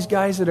all these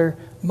guys that are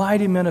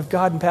mighty men of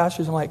God and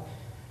pastors. I'm like,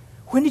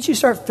 when did you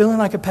start feeling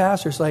like a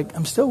pastor? It's like,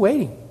 I'm still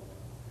waiting.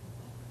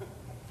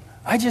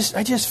 I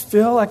just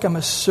feel like I'm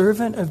a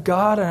servant of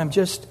God, and I'm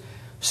just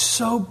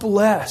so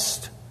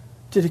blessed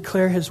to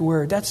declare His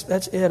word.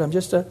 That's it. I'm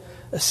just a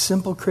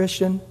simple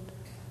Christian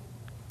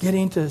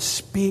getting to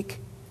speak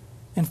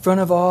in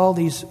front of all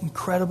these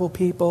incredible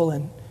people.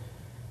 And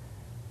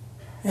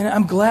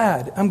I'm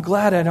glad. I'm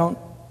glad I don't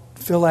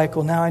feel like,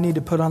 well, now I need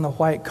to put on the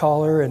white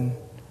collar and,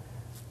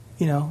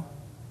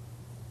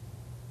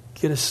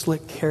 get a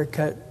slick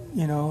haircut,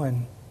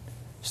 and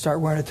start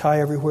wearing a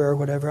tie everywhere or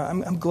whatever.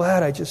 I'm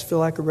glad I just feel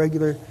like a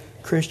regular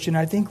Christian.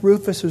 I think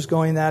Rufus was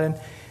going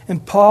that,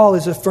 and Paul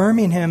is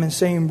affirming him and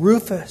saying,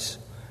 Rufus,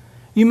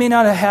 you may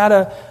not have had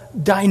a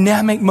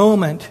dynamic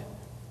moment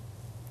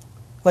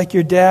like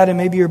your dad and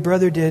maybe your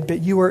brother did,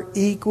 but you are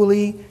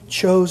equally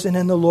chosen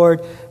in the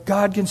Lord.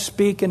 God can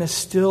speak in a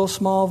still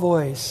small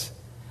voice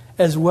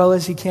as well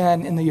as He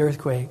can in the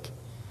earthquake.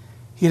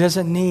 He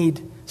doesn't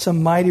need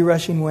some mighty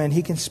rushing wind.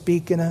 He can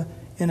speak in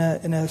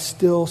a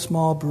still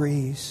small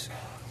breeze.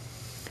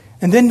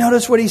 And then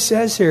notice what he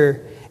says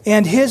here.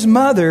 And his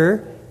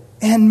mother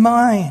and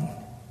mine.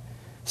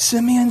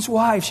 Simeon's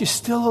wife, she's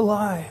still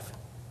alive.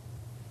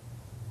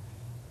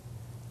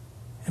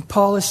 And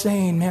Paul is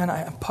saying, man,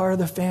 I'm part of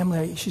the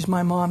family. She's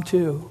my mom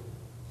too.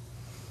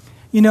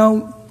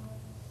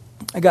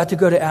 I got to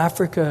go to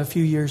Africa a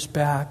few years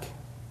back.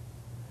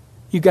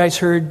 You guys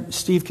heard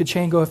Steve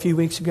Kachengo a few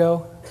weeks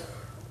ago.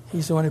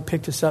 He's the one who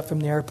picked us up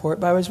from the airport.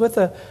 But I was with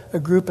a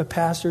group of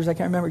pastors. I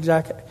can't remember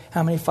exactly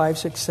how many, 5,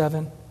 6,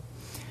 7.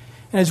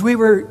 And as we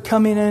were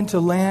coming in to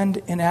land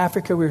in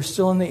Africa, we were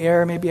still in the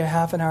air, maybe a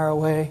half an hour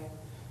away.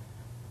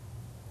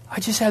 I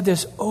just had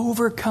this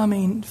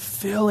overcoming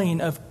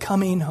feeling of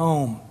coming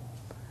home.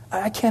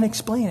 I can't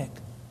explain it.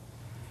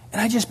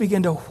 And I just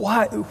began to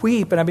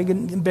weep, and I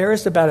began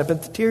embarrassed about it.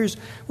 But the tears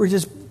were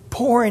just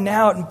pouring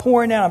out and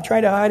pouring out. I'm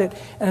trying to hide it.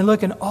 And I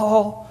look, and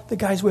all the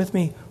guys with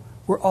me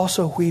were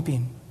also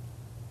weeping.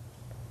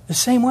 The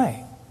same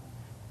way.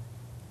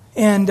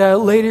 And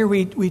later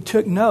we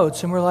took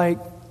notes, and we're like,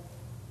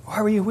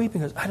 why were you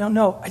weeping? He goes, I don't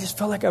know. I just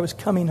felt like I was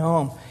coming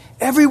home.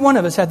 Every one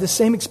of us had the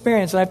same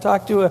experience. And I've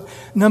talked to a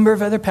number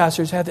of other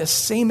pastors who had the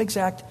same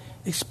exact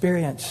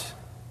experience.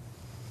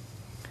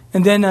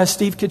 And then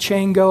Steve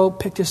Kachengo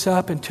picked us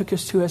up and took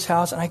us to his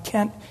house. And I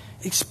can't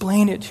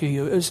explain it to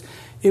you.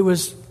 It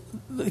was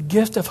a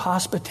gift of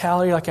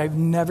hospitality like I've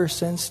never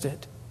sensed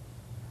it.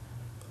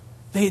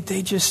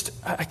 They just,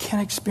 I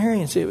can't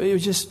experience it.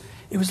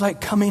 It was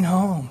like coming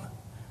home.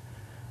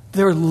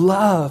 Their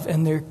love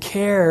and their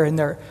care and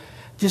their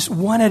just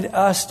wanted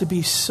us to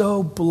be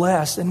so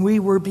blessed. And we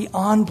were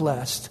beyond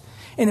blessed.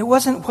 And it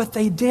wasn't what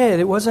they did.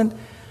 It wasn't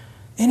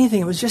anything.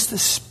 It was just the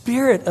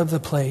spirit of the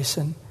place.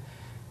 And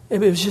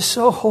it was just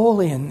so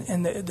holy.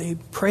 And they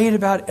prayed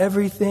about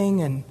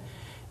everything.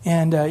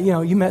 And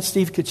you met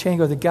Steve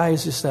Kachengo. The guy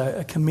is just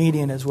a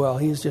comedian as well.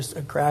 He's just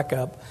a crack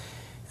up.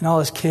 And all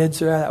his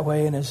kids are that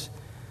way. And his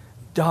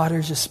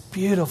daughters, just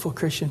beautiful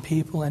Christian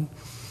people. And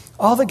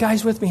all the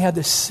guys with me had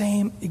the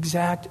same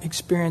exact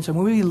experience. And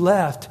when we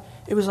left,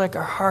 it was like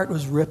our heart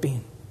was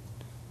ripping.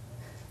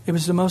 It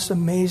was the most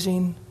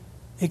amazing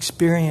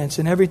experience.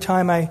 And every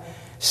time I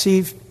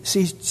see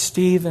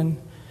Steve and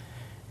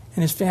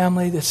his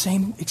family, the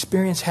same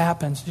experience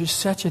happens. There's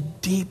such a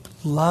deep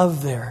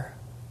love there.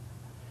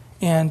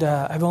 And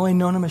I've only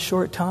known him a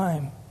short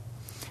time.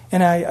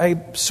 And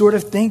I sort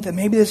of think that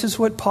maybe this is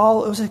what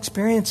Paul was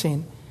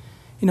experiencing.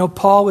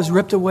 Paul was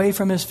ripped away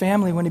from his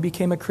family when he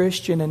became a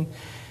Christian. And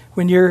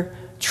when you're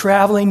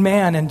traveling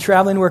man and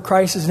traveling where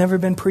Christ has never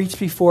been preached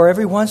before,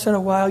 every once in a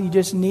while you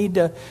just need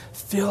to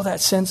feel that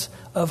sense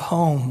of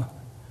home.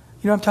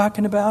 You know what I'm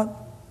talking about?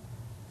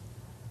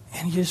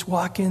 And you just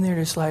walk in there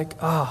just like,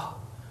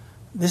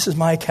 this is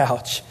my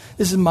couch.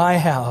 This is my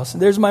house.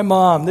 And there's my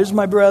mom. There's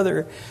my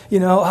brother.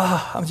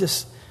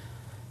 It's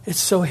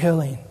so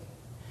healing.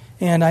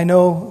 And I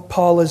know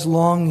Paul is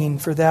longing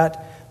for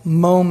that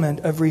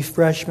moment of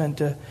refreshment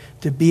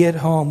to be at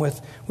home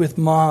with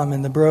mom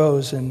and the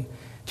bros and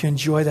to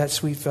enjoy that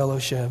sweet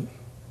fellowship.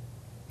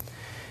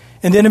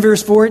 And then in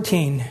verse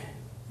 14,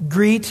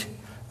 greet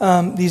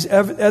these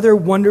other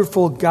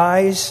wonderful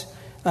guys,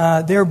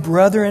 their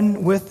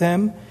brethren with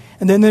them.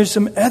 And then there's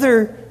some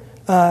other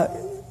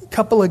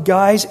couple of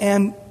guys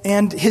and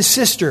his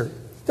sister.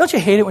 Don't you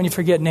hate it when you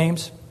forget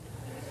names?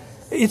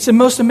 It's the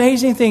most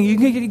amazing thing.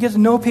 You get to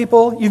know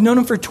people. You've known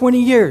them for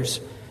 20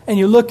 years. And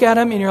you look at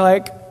them and you're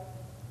like,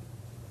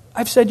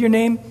 I've said your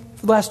name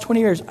for the last 20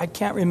 years. I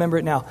can't remember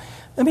it now.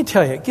 Let me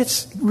tell you, it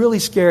gets really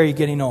scary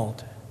getting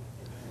old.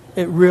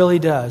 It really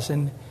does.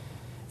 And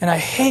I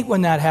hate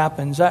when that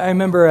happens. I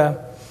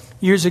remember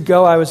years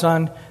ago I was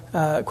on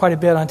quite a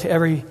bit onto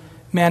Every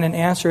Man and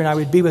Answer, and I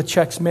would be with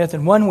Chuck Smith.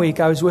 And one week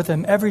I was with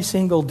him every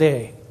single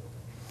day.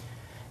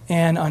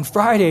 And on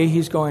Friday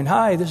he's going,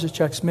 hi, this is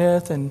Chuck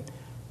Smith. And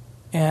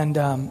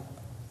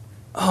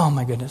oh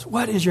my goodness,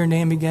 what is your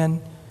name again?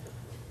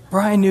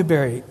 Brian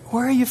Newberry.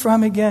 Where are you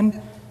from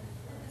again?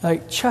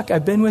 Like, Chuck,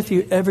 I've been with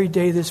you every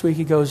day this week.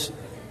 He goes,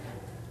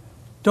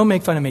 don't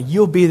make fun of me.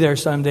 You'll be there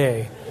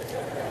someday.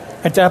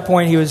 At that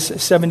point, he was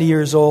 70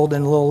 years old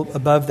and a little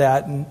above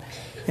that.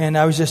 And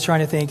I was just trying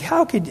to think,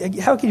 how could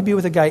you be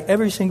with a guy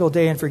every single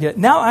day and forget?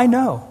 Now I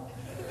know.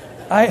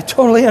 I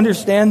totally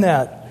understand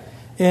that.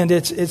 And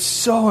it's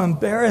so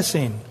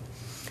embarrassing.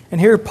 And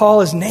here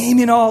Paul is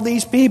naming all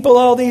these people,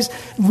 all these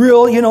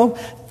real,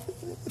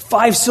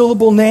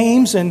 5-syllable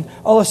names, and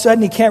all of a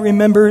sudden he can't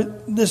remember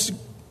this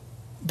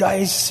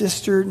guy's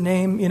sister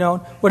name.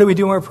 What do we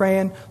do when we're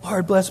praying?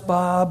 Lord, bless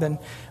Bob, and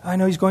I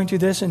know he's going through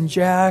this, and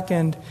Jack,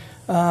 and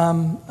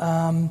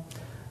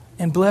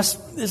bless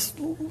this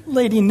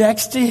lady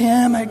next to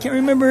him. I can't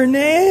remember her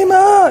name.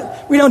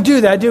 We don't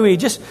do that, do we?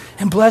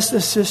 And bless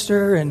this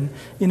sister, and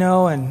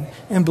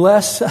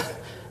bless.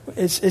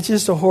 It's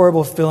just a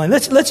horrible feeling.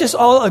 Let's just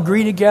all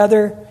agree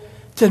together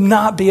to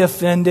not be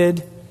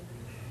offended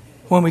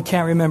when we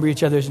can't remember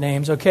each other's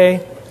names.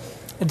 Okay?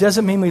 It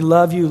doesn't mean we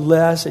love you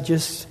less.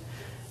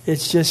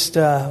 It's just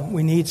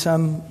we need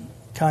some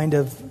kind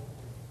of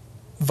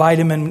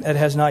vitamin that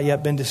has not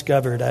yet been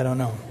discovered. I don't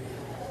know.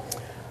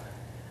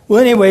 Well,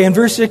 anyway, in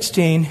verse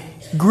 16,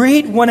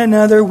 greet one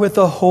another with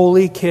a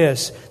holy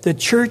kiss. The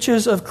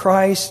churches of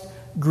Christ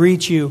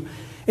greet you.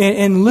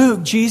 In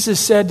Luke, Jesus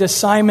said to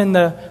Simon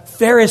the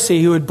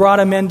Pharisee, who had brought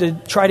him in to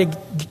try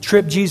to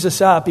trip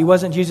Jesus up. He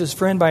wasn't Jesus'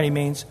 friend by any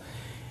means.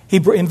 He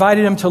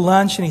invited him to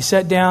lunch, and he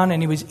sat down,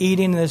 and he was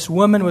eating, and this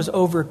woman was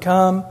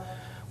overcome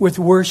with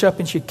worship,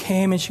 and she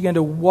came, and she began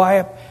to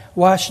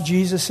wash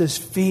Jesus'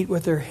 feet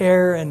with her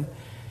hair, and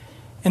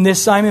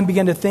this Simon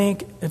began to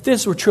think, if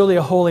this were truly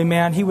a holy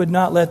man, he would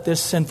not let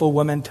this sinful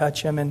woman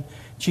touch him. And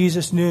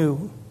Jesus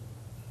knew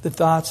the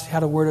thoughts,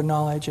 had a word of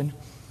knowledge. And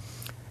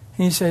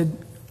he said,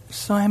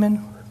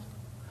 Simon,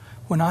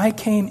 when I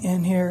came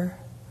in here,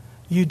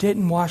 you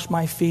didn't wash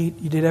my feet.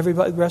 You did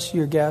the rest of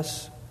your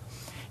guests.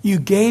 You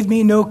gave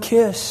me no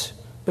kiss,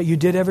 but you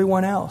did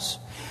everyone else.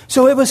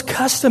 So it was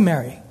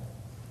customary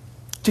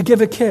to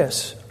give a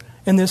kiss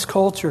in this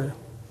culture.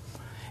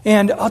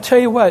 And I'll tell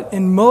you what,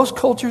 in most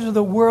cultures of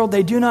the world,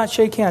 they do not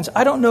shake hands.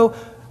 I don't know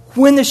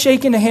when the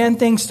shaking the hand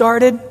thing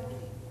started,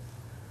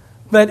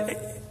 but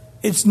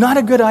it's not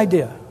a good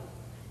idea.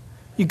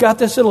 You got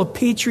this little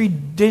petri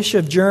dish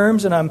of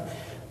germs, and I'm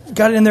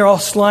got it in there all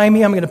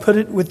slimy. I'm going to put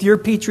it with your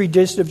petri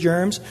dish of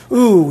germs.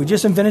 Ooh, we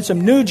just invented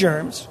some new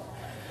germs,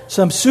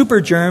 some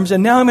super germs,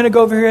 and now I'm going to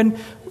go over here and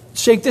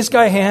shake this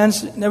guy's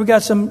hands. Now we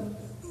got some,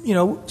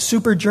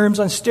 super germs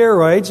on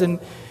steroids, and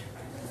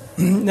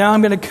now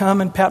I'm going to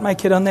come and pat my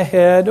kid on the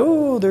head.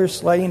 Oh, they're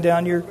sliding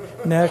down your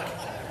neck.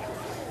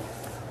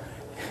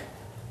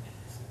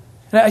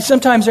 And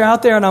sometimes they're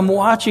out there and I'm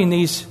watching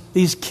these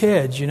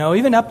kids,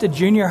 even up to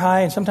junior high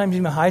and sometimes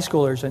even high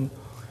schoolers. And,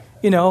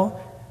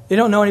 they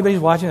don't know anybody's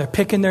watching. They're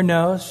picking their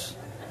nose.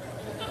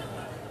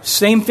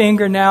 Same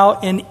finger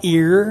now in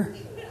ear,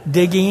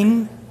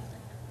 digging.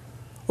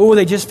 Oh,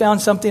 they just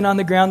found something on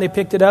the ground. They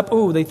picked it up.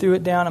 Oh, they threw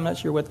it down. I'm not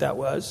sure what that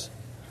was.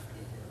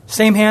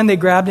 Same hand they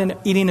grabbed in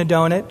eating a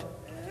donut.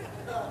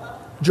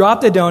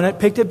 Dropped the donut,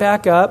 picked it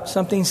back up.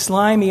 Something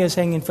slimy is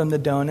hanging from the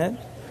donut.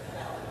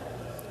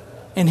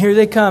 And here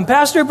they come.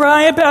 Pastor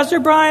Brian,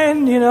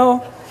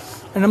 And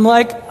I'm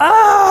like,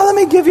 let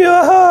me give you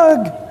a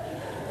hug.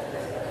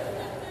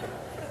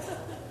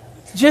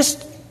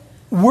 Just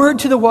word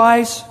to the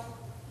wise.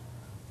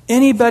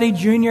 Anybody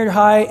junior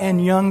high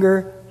and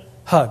younger,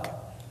 hug.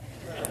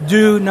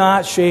 Do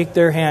not shake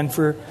their hand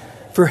for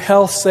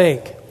health's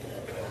sake.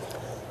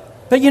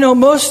 But,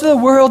 most of the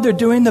world, they're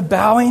doing the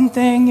bowing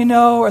thing,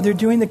 or they're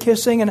doing the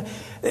kissing. And,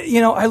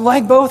 I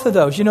like both of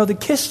those. The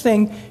kiss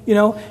thing,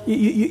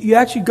 you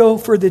actually go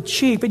for the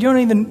cheek, but you don't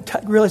even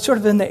really, sort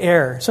of in the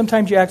air.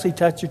 Sometimes you actually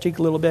touch your cheek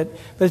a little bit,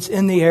 but it's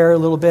in the air a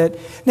little bit.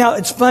 Now,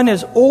 it's fun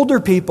as older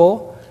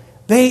people,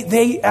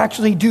 they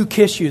actually do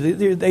kiss you.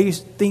 They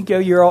think,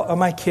 you're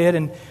my kid.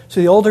 And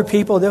so the older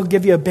people, they'll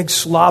give you a big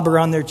slobber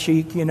on their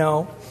cheek,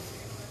 And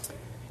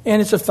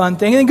it's a fun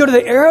thing. And then go to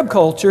the Arab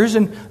cultures,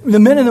 and the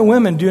men and the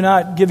women do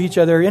not give each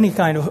other any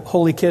kind of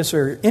holy kiss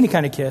or any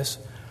kind of kiss.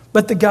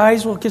 But the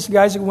guys will kiss the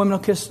guys, the women will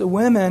kiss the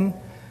women.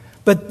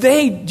 But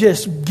they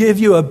just give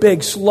you a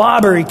big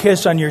slobbery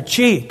kiss on your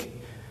cheek.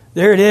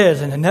 There it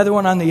is, and another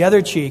one on the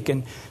other cheek.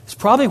 And it's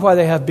probably why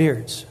they have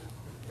beards.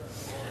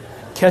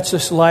 Catch the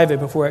saliva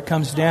before it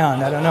comes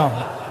down. I don't know.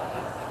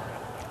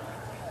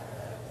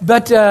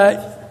 But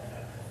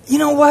you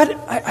know what?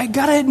 I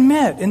got to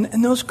admit,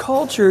 in those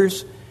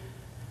cultures,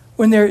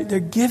 when they're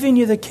giving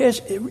you the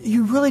kiss,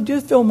 you really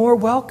do feel more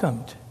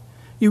welcomed.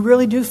 You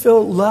really do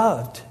feel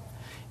loved.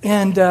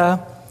 And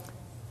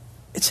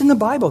it's in the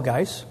Bible,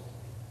 guys.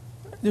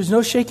 There's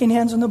no shaking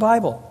hands in the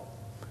Bible.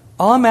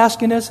 All I'm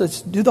asking is,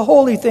 let's do the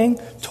holy thing.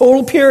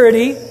 Total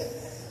purity.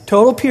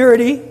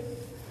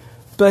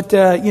 But,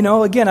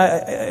 again,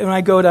 when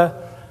I go to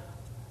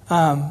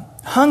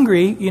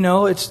Hungary,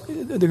 it's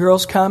the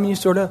girls come and you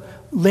sort of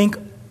link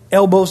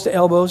elbows to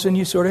elbows, and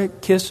you sort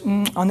of kiss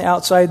on the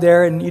outside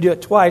there, and you do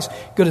it twice.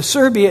 Go to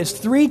Serbia, it's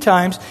 3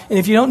 times, and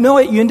if you don't know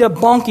it, you end up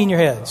bonking your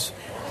heads.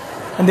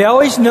 And they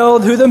always know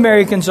who the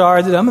Americans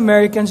are. The dumb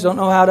Americans don't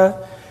know how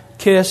to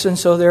kiss, and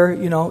so they're,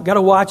 got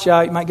to watch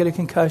out. You might get a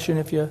concussion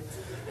if you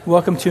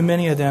welcome too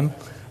many of them.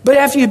 But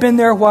after you've been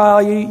there a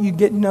while, you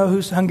get to know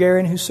who's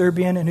Hungarian, who's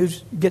Serbian, and who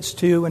gets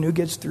 2 and who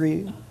gets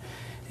 3.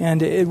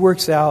 And it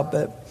works out,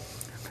 but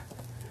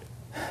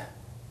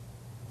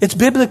it's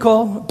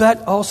biblical,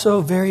 but also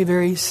very,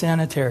 very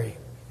sanitary.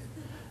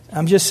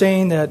 I'm just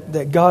saying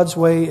that God's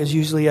way is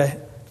usually a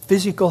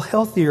physical,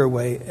 healthier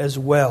way as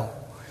well.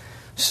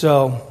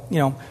 So,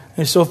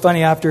 it's so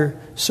funny, after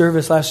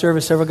last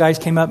service, several guys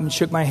came up and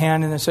shook my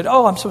hand and they said,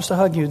 "Oh, I'm supposed to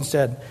hug you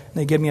instead." And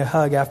they gave me a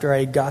hug after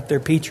I got their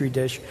Petri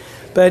dish.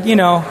 But,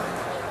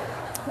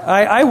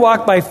 I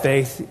walk by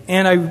faith,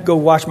 and I go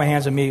wash my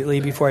hands immediately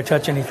before I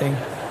touch anything.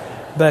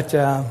 But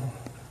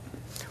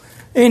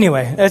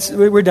anyway,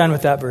 we're done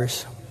with that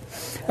verse.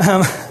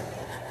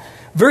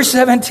 Verse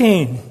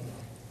 17.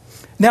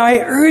 "Now I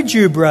urge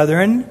you,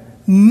 brethren,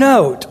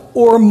 note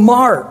or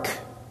mark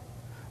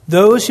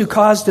those who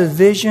cause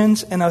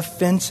divisions and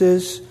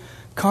offenses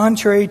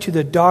contrary to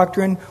the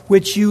doctrine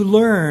which you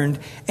learned,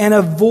 and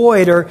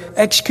avoid or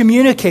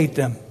excommunicate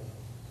them."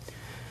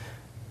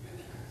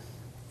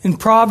 In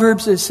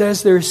Proverbs it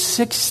says there's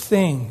 6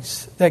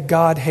 things that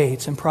God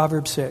hates in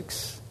Proverbs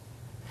 6.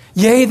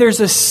 Yea, there's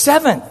a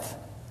 7th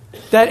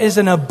that is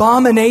an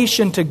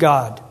abomination to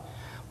God.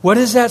 What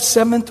is that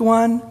 7th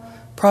one?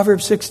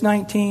 Proverbs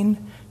 6:19,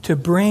 to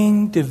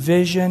bring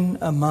division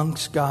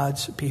amongst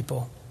God's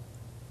people.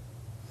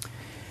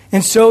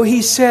 And so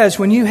he says,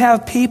 when you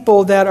have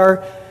people that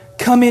are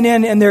coming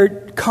in and they're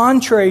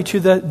contrary to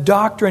the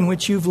doctrine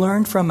which you've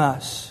learned from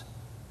us,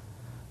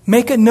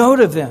 make a note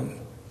of them.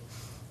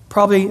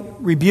 Probably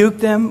rebuke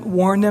them,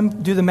 warn them,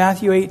 do the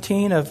Matthew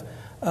 18 of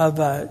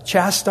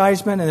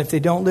chastisement, and if they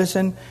don't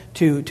listen,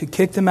 to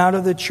kick them out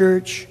of the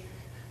church.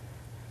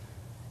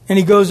 And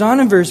he goes on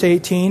in verse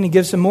 18, he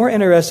gives some more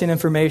interesting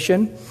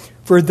information.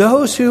 "For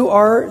those who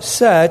are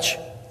such,"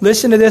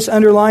 listen to this,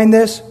 underline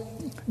this,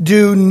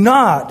 "do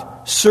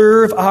not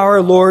serve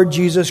our Lord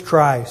Jesus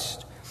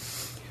Christ."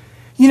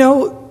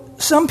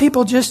 Some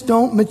people just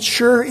don't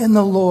mature in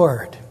the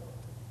Lord.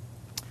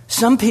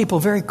 Some people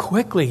very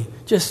quickly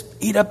just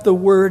eat up the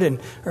word and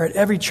are at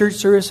every church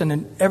service and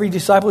in every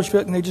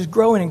discipleship, and they're just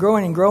growing and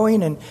growing and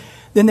growing, and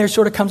then there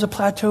sort of comes a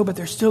plateau, but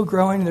they're still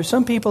growing. And there's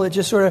some people that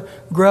just sort of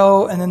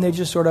grow and then they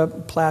just sort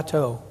of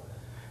plateau.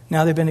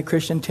 Now they've been a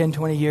Christian 10,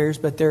 20 years,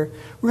 but they're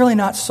really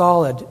not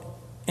solid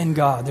in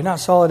God. They're not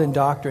solid in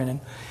doctrine. And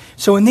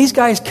so when these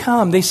guys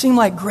come, they seem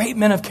like great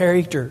men of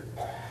character,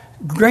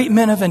 great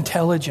men of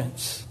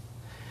intelligence.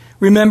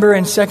 Remember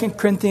in 2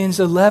 Corinthians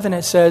 11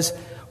 it says,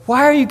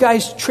 "Why are you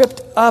guys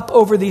tripped up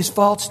over these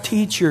false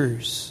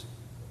teachers?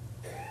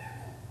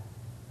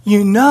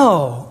 You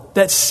know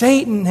that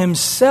Satan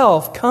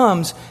himself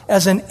comes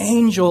as an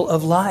angel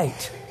of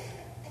light.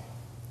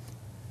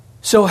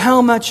 So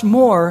how much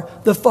more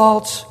the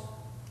false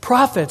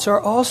prophets are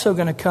also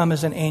going to come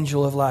as an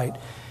angel of light."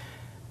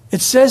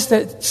 It says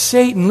that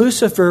Satan,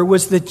 Lucifer,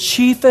 was the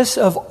chiefest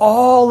of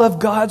all of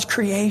God's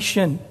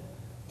creation.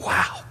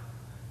 Wow.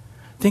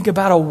 Think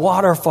about a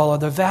waterfall or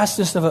the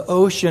vastness of an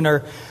ocean,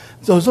 or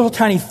those little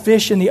tiny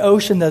fish in the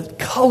ocean. The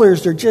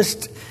colors are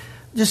just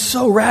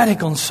so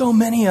radical, and so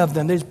many of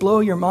them. They just blow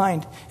your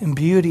mind in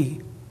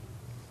beauty.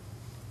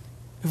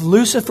 If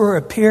Lucifer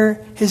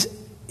appear, his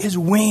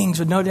wings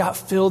would no doubt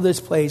fill this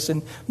place,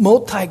 and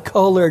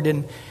multicolored,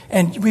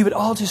 and we would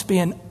all just be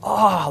in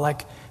awe,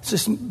 like it's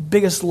this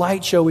biggest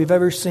light show we've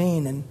ever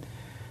seen. And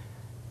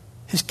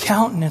his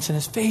countenance and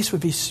his face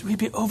we'd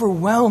be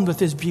overwhelmed with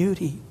his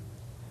beauty.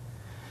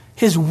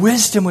 His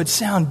wisdom would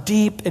sound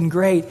deep and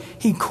great.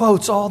 He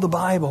quotes all the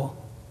Bible.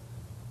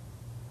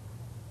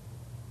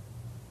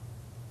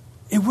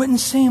 It wouldn't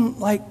seem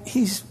like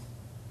he's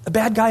a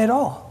bad guy at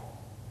all.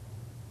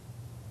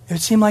 It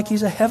would seem like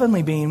he's a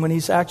heavenly being when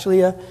he's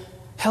actually a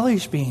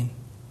hellish being.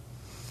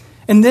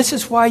 And this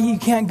is why you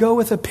can't go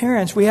with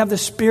appearance. We have the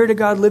Spirit of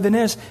God living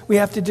in us. We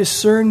have to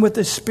discern with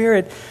the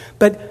Spirit.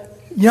 But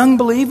young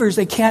believers,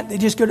 they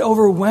just get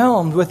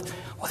overwhelmed with,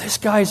 well, this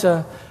guy's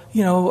a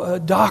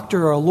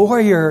doctor or a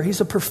lawyer. He's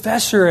a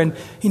professor, and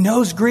he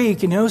knows Greek,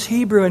 he knows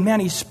Hebrew, and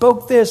man, he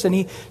spoke this, and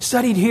he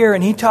studied here,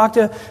 and he talked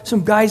to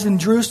some guys in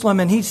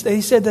Jerusalem, and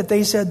they said that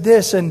they said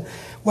this, and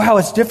wow,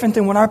 it's different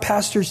than what our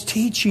pastor's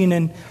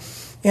teaching,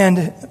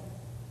 and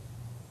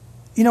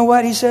you know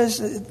what? He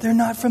says they're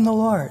not from the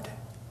Lord.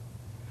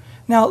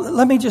 Now,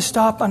 let me just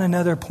stop on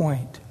another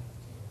point.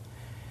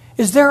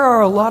 There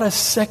are a lot of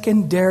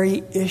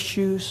secondary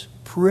issues,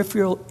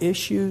 peripheral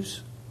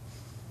issues,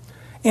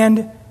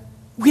 and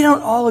we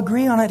don't all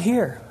agree on it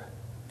here.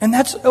 And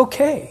that's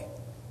okay.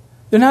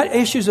 They're not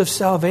issues of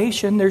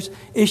salvation. There's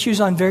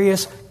issues on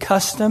various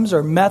customs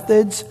or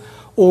methods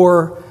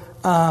or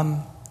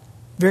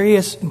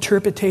various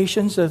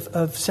interpretations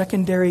of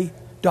secondary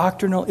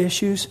doctrinal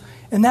issues.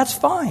 And that's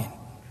fine.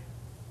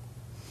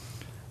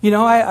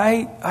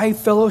 I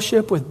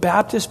fellowship with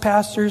Baptist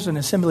pastors and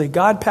Assembly of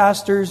God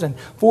pastors and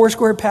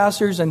Foursquare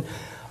pastors and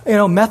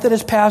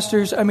Methodist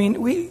pastors. I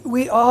mean,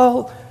 we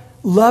all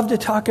love to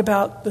talk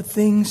about the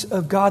things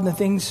of God and the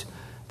things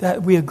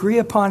that we agree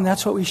upon.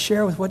 That's what we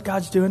share with what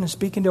God's doing and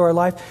speaking to our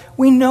life.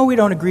 We know we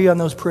don't agree on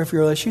those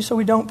peripheral issues, so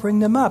we don't bring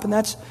them up, and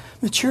that's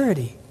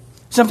maturity.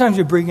 Sometimes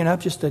we bring it up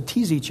just to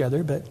tease each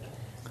other, but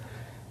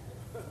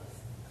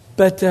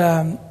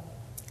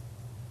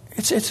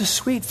it's a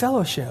sweet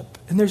fellowship,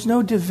 and there's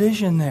no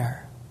division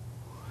there.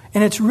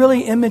 And it's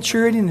really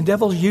immaturity, and the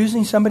devil's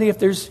using somebody if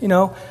there's,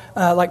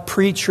 like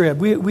pre-trib.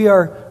 We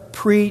are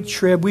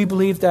pre-trib. We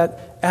believe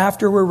that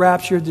after we're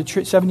raptured, the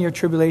 7-year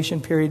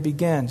tribulation period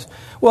begins.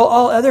 Well,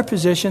 all other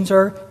positions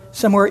are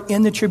somewhere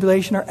in the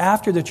tribulation or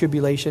after the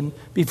tribulation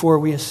before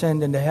we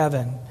ascend into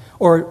heaven,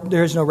 or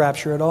there is no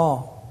rapture at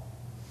all.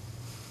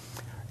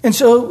 And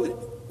so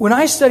when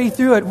I study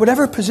through it,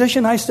 whatever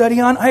position I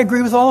study on, I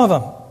agree with all of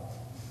them.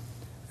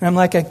 And I'm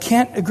like, I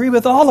can't agree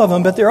with all of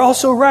them, but they're all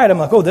so right. I'm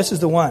like, oh, this is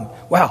the one.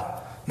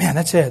 Wow, man,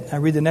 that's it. I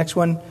read the next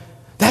one.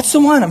 That's the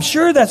one. I'm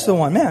sure that's the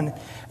one. Man,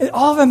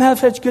 all of them have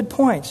such good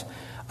points.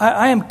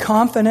 I am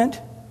confident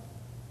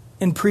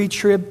in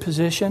pre-trib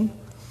position.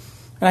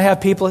 And I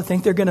have people that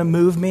think they're going to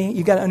move me.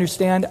 You got to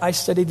understand, I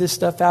studied this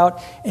stuff out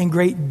in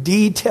great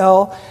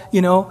detail,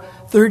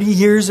 30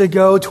 years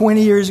ago,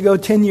 20 years ago,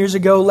 10 years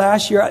ago,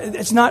 last year.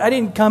 I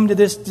didn't come to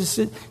this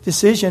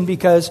decision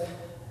because,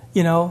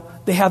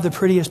 they have the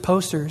prettiest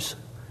posters.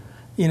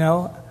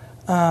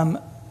 I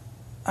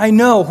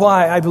know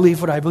why I believe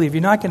what I believe.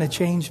 You're not going to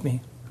change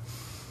me.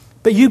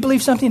 But you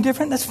believe something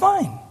different, that's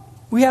fine.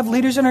 We have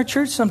leaders in our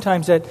church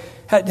sometimes that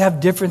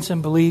have difference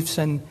in beliefs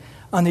and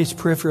on these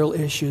peripheral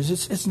issues.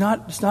 It's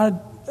not an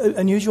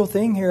unusual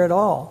thing here at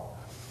all.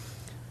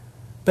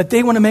 But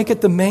they want to make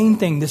it the main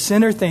thing, the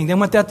center thing. They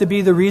want that to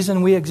be the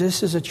reason we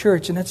exist as a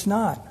church, and it's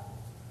not.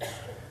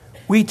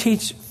 We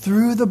teach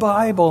through the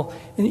Bible.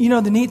 And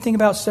the neat thing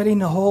about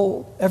studying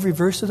every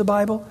verse of the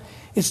Bible,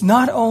 it's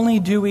not only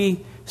do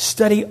we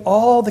study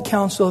all the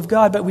counsel of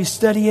God, but we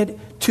study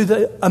it to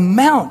the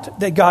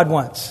amount that God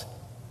wants.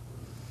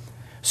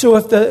 So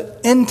if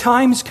the end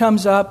times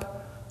comes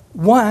up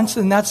once,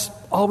 then that's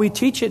all we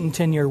teach it in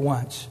 10-year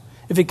once.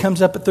 If it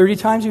comes up at 30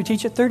 times, we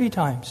teach it 30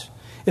 times.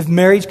 If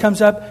marriage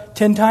comes up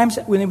 10 times,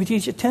 then we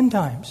teach it 10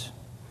 times.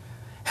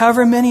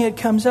 However many it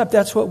comes up,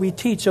 that's what we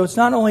teach. So it's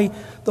not only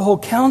the whole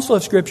counsel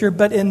of Scripture,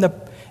 but in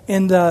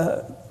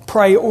the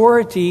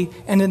priority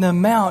and in the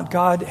amount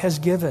God has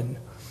given,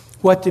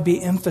 what to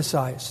be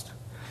emphasized.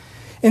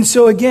 And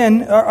so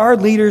again, our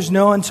leaders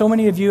know, and so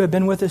many of you have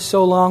been with us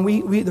so long,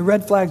 the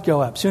red flags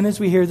go up. As soon as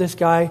we hear this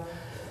guy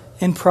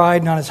in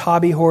pride and on his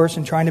hobby horse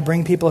and trying to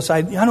bring people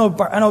aside. I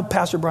know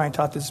Pastor Brian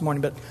taught this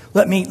morning, but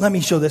let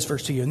me show this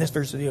verse to you and this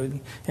verse to you.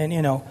 And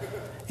you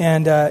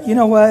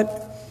know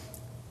what?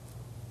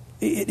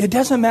 It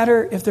doesn't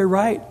matter if they're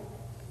right.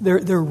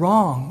 They're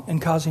wrong in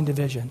causing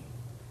division.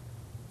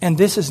 And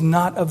this is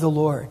not of the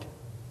Lord.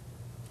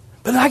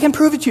 But I can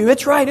prove it to you.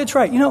 It's right.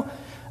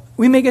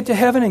 We may get to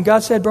heaven and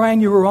God said,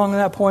 Brian, you were wrong on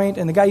that point.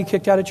 And the guy you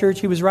kicked out of church,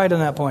 he was right on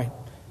that point.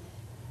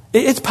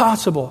 It's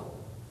possible.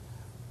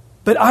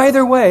 But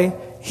either way,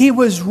 he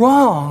was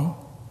wrong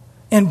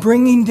in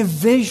bringing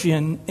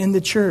division in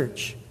the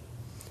church.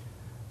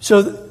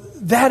 So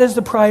that is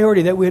the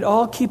priority, that we'd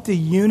all keep the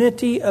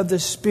unity of the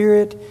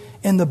Spirit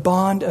in the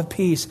bond of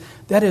peace.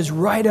 That is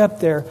right up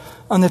there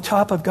on the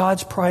top of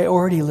God's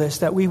priority list,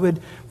 that we would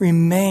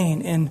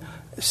remain in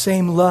the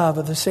same love,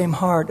 of the same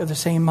heart, of the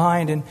same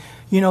mind. And,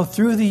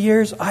 through the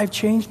years, I've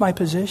changed my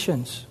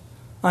positions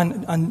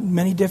on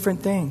many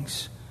different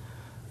things.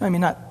 I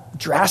mean, not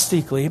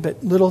drastically,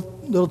 but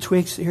little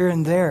tweaks here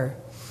and there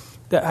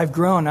that I've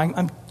grown.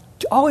 I'm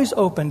always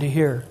open to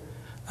hear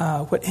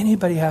what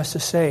anybody has to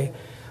say.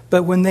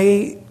 But when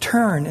they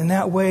turn in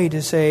that way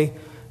to say,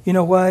 you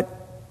know what,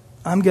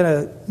 I'm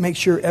going to make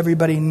sure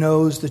everybody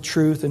knows the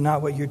truth and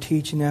not what you're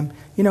teaching them.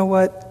 You know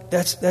what?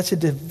 That's a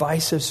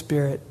divisive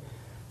spirit.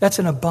 That's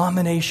an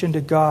abomination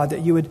to God,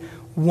 that you would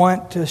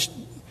want to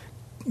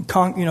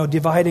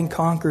divide and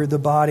conquer the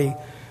body.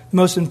 The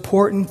most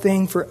important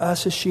thing for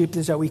us as sheep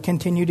is that we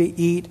continue to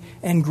eat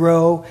and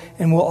grow,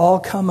 and we'll all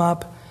come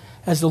up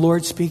as the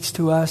Lord speaks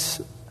to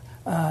us.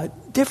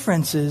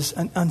 Differences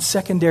on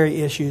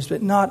secondary issues,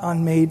 but not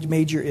on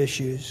major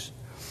issues.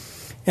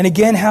 And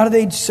again, how do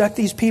they suck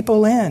these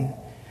people in?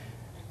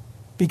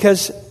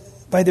 Because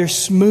by their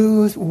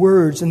smooth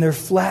words and their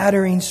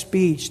flattering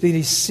speech, they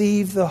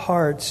deceive the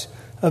hearts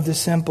of the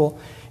simple.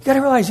 You got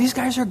to realize these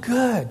guys are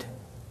good.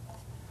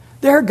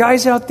 There are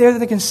guys out there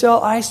that can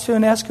sell ice to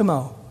an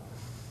Eskimo.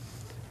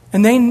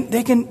 And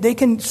they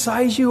can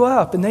size you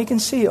up, and they can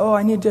see,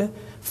 I need to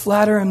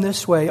flatter him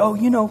this way. Oh,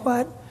 you know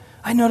what?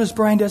 I notice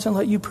Brian doesn't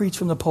let you preach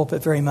from the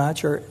pulpit very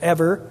much or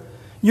ever.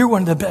 You're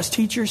one of the best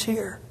teachers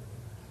here.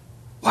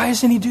 Why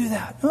doesn't he do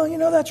that?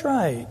 Well, that's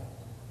right.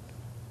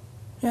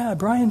 Yeah,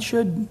 Brian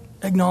should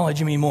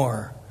acknowledge me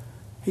more.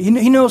 He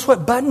knows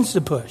what buttons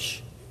to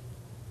push,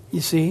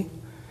 you see.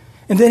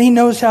 And then he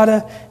knows how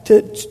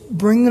to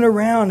bring it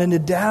around and to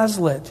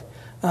dazzle it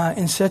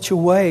in such a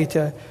way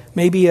to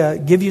maybe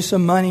give you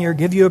some money or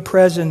give you a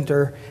present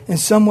or in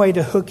some way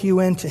to hook you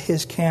into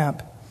his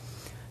camp.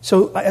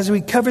 So as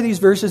we cover these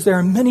verses, there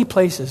are many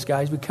places,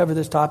 guys, we cover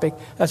this topic.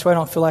 That's why I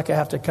don't feel like I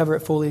have to cover it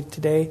fully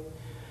today.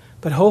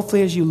 But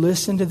hopefully as you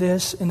listen to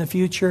this in the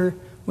future,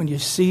 when you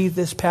see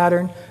this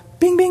pattern,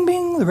 bing, bing,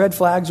 bing, the red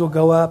flags will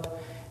go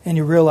up and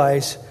you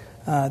realize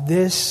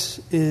this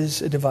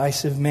is a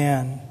divisive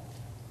man.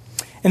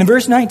 And in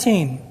verse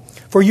 19,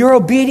 for your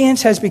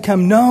obedience has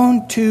become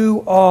known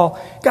to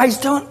all. Guys,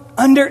 don't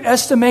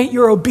underestimate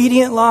your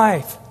obedient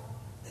life.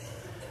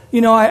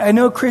 You know, I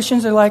know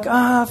Christians are like,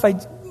 if I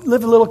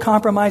live a little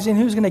compromising,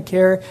 who's going to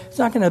care? It's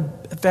not going to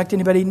affect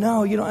anybody.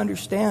 No, you don't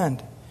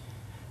understand.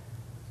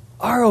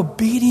 Our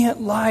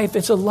obedient life,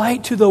 it's a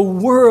light to the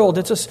world.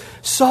 It's a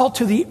salt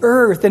to the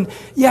earth. And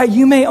yeah,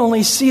 you may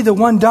only see the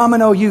one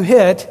domino you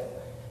hit,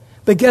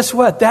 but guess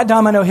what? That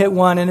domino hit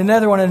one and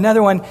another one and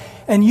another one,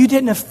 and you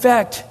didn't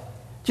affect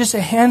just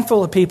a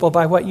handful of people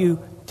by what you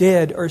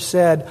did or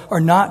said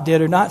or not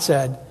did or not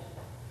said.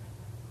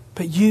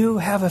 But you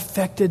have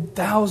affected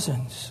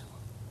thousands.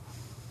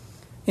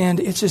 And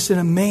it's just an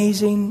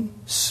amazing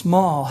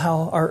small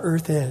how our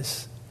earth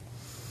is.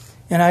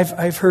 And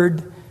I've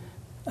heard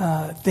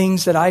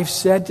things that I've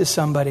said to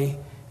somebody,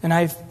 and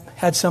I've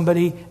had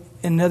somebody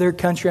in another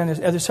country on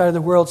the other side of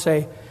the world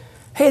say,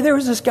 hey, there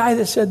was this guy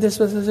that said this.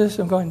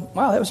 I'm going,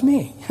 wow, that was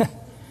me.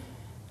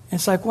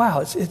 It's like,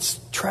 wow, it's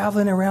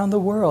traveling around the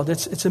world.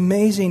 It's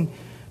amazing.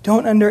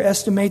 Don't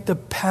underestimate the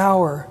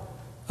power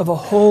of a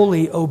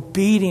holy,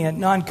 obedient,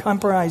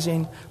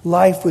 non-compromising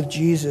life with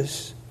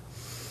Jesus.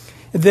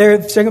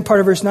 There, second part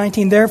of verse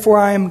 19, therefore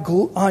I am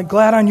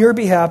glad on your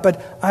behalf,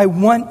 but I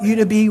want you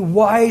to be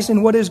wise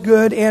in what is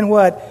good and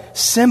what?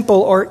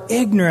 Simple or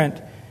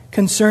ignorant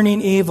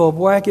concerning evil.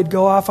 Boy, I could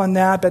go off on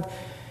that, but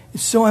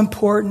it's so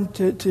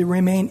important to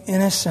remain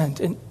innocent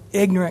and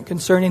ignorant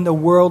concerning the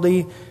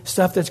worldly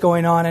stuff that's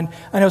going on. And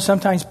I know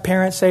sometimes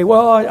parents say,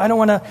 well, I don't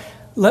want to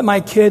let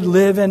my kid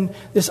live in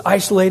this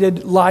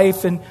isolated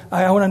life, and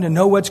I want him to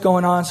know what's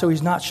going on so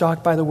he's not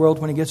shocked by the world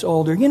when he gets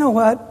older. You know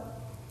what?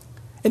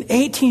 An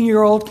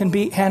 18-year-old can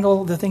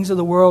handle the things of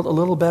the world a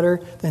little better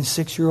than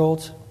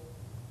 6-year-olds.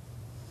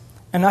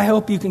 And I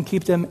hope you can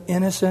keep them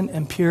innocent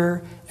and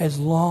pure as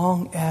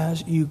long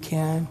as you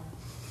can.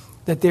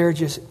 That they're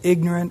just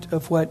ignorant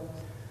of what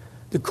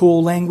the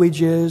cool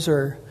language is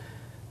or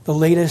the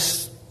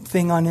latest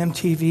thing on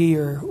MTV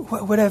or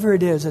whatever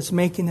it is that's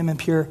making them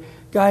impure.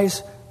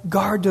 Guys,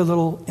 guard their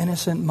little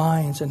innocent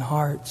minds and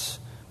hearts.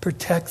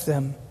 Protect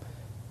them.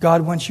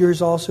 God wants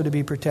yours also to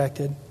be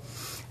protected.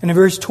 And in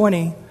verse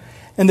 20,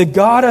 and the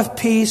God of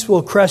peace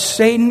will crush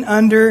Satan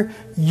under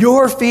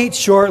your feet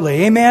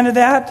shortly. Amen to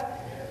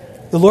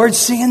that? The Lord's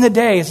seeing the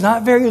day. It's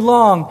not very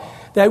long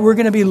that we're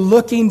going to be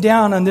looking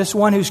down on this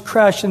one who's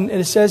crushed. And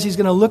it says he's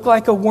going to look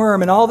like a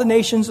worm. And all the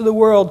nations of the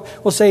world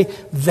will say,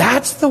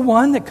 that's the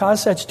one that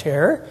caused such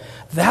terror?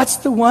 That's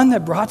the one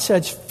that brought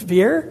such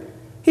fear?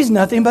 He's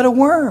nothing but a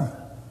worm.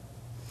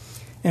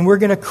 And we're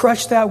going to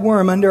crush that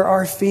worm under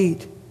our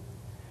feet.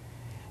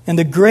 And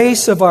the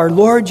grace of our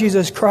Lord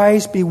Jesus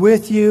Christ be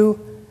with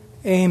you.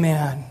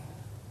 Amen.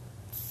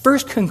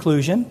 First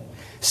conclusion.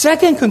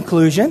 Second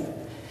conclusion.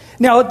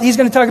 Now, he's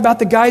going to talk about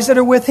the guys that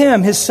are with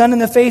him. His son in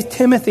the faith,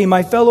 Timothy,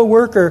 my fellow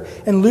worker,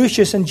 and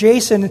Lucius and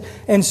Jason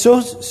and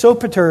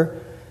Sopater,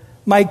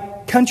 my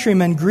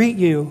countrymen, greet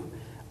you.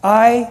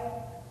 I,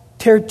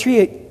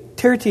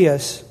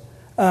 Tertius,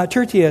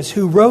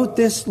 who wrote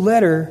this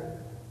letter,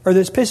 or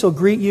this epistle,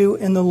 greet you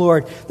in the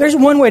Lord. There's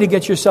one way to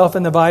get yourself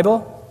in the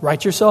Bible.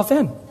 Write yourself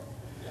in.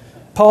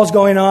 Paul's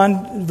going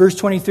on, verse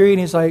 23, and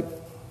he's like,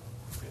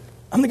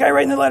 I'm the guy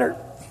writing the letter.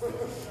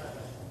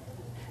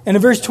 And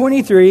in verse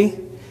 23,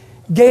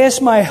 Gaius,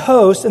 my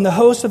host, and the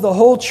host of the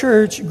whole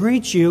church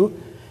greet you.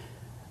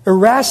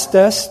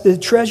 Erastus, the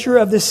treasurer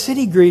of the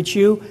city, greets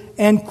you.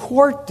 And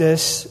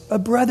Quartus, a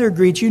brother,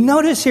 greets you.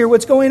 Notice here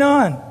what's going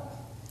on.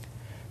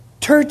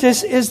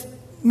 Tertius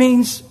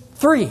means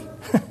three.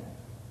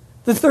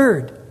 The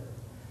third.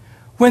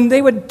 When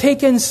they would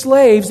take in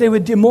slaves, they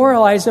would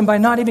demoralize them by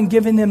not even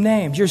giving them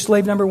names. You're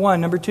slave number 1,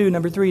 number 2,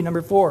 number 3,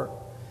 number 4.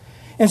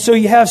 And so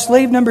you have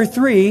slave number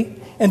 3,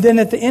 and then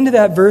at the end of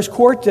that verse,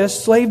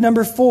 Quartus, slave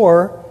number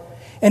 4.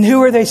 And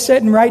who are they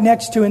sitting right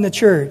next to in the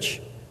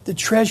church? The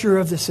treasurer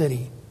of the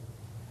city.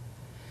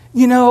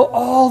 You know,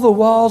 all the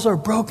walls are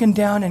broken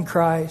down in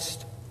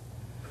Christ.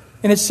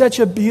 And it's such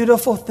a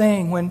beautiful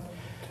thing when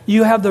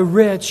you have the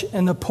rich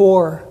and the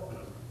poor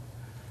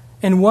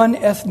and one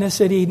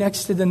ethnicity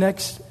next to the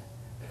next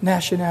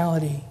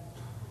nationality.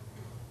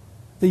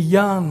 The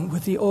young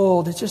with the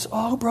old. It's just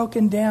all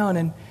broken down,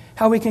 and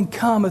how we can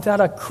come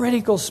without a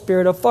critical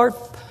spirit, a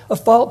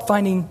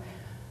fault-finding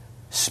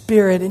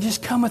spirit, and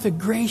just come with a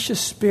gracious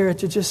spirit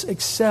to just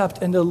accept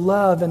and to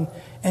love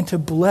and to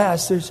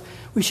bless.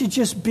 We should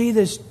just be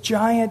this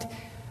giant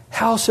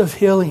house of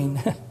healing.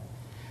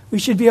 We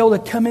should be able to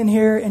come in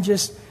here and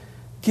just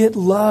get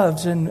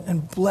loved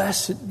and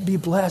be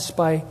blessed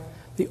by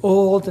the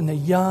old and the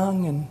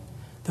young and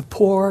the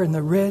poor and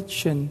the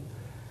rich and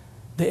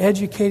the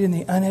educated and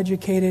the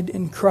uneducated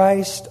in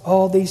Christ.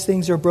 All these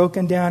things are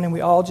broken down, and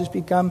we all just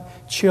become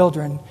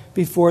children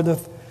before the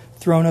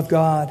throne of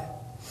God.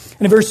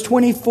 And in verse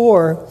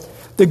 24,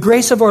 the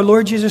grace of our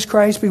Lord Jesus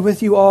Christ be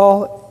with you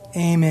all.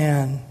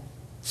 Amen.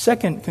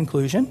 Second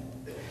conclusion.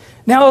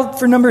 Now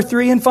for number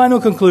 3 and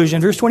final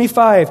conclusion. Verse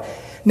 25.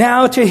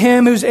 Now to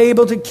him who's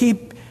able to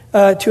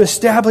to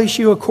establish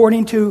you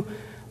according to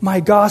my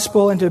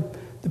gospel and to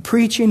the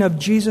preaching of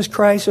Jesus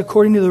Christ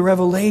according to the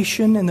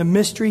revelation and the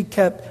mystery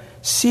kept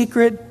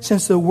secret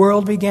since the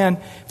world began.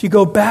 If you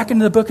go back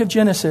into the book of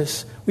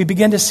Genesis, we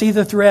begin to see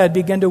the thread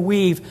begin to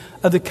weave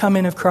of the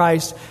coming of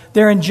Christ.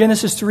 There in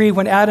Genesis 3,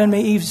 when Adam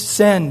and Eve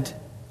sinned,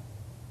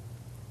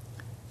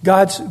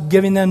 God's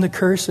giving them the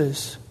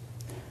curses.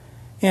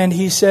 And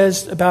he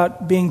says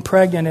about being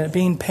pregnant and it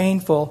being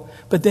painful.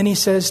 But then he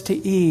says to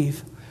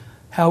Eve,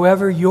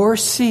 however, your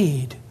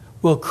seed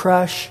will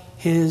crush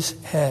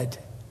his head.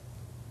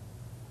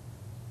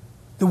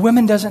 The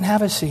woman doesn't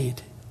have a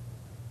seed.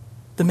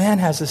 The man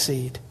has a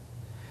seed.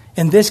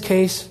 In this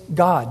case,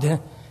 God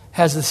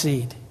has the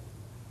seed.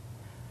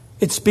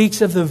 It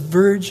speaks of the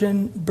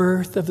virgin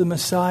birth of the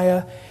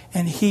Messiah,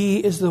 and he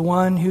is the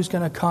one who's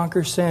going to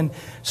conquer sin.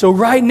 So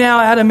right now,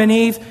 Adam and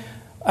Eve,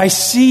 I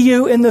see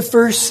you in the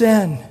first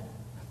sin.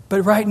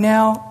 But right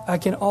now, I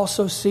can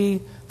also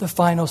see the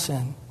final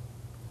sin.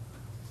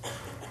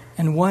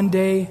 And one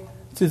day,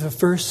 through the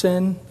first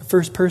sin, the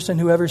first person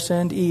who ever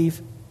sinned,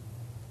 Eve,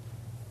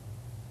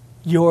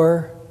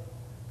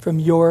 from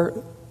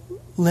your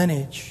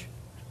lineage,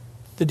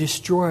 the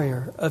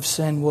destroyer of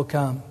sin will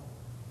come.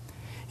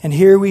 And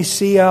here we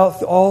see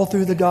out all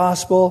through the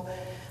gospel,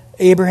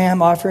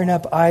 Abraham offering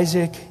up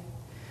Isaac,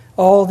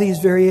 all these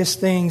various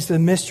things. The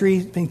mystery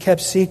has been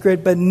kept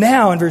secret, but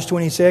now in verse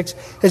 26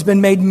 has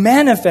been made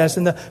manifest,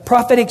 and the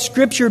prophetic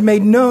scripture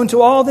made known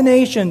to all the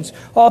nations,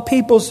 all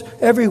peoples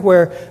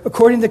everywhere,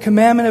 according to the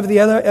commandment of the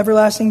other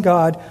everlasting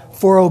God,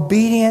 for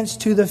obedience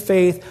to the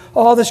faith.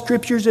 All the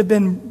scriptures have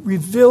been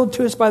revealed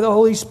to us by the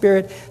Holy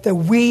Spirit that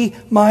we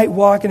might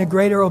walk in a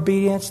greater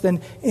obedience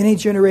than any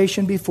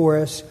generation before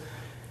us.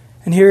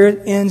 And here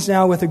it ends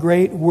now with a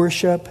great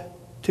worship.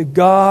 To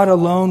God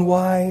alone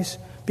wise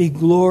be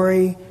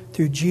glory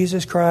through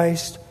Jesus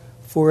Christ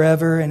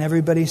forever. And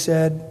everybody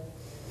said,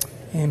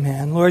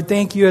 amen. Lord,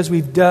 thank you as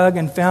we've dug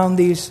and found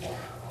these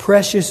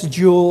precious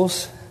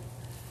jewels.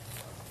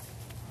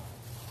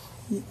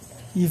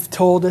 You've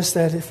told us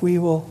that if we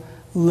will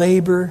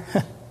labor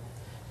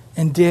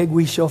and dig,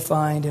 we shall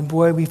find. And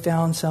boy, we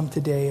found some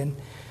today. And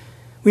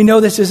we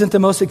know this isn't the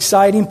most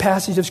exciting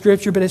passage of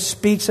Scripture, but it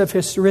speaks of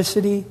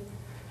historicity.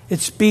 It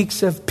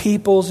speaks of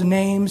people's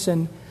names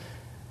and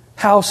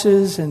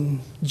houses and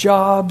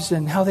jobs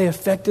and how they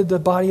affected the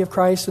body of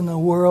Christ in the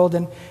world.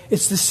 And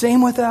it's the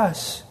same with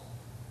us.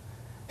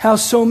 How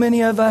so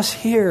many of us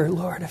here,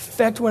 Lord,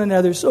 affect one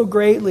another so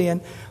greatly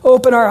and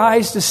open our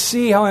eyes to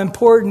see how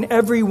important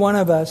every one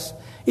of us,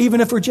 even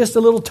if we're just a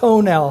little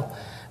toenail,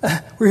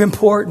 we're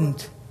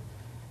important.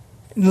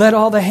 And let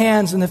all the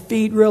hands and the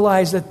feet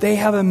realize that they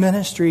have a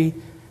ministry,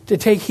 to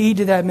take heed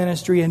to that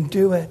ministry and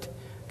do it,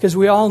 because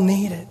we all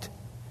need it.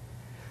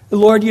 The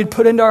Lord, you'd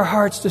put into our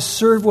hearts to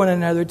serve one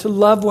another, to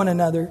love one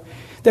another,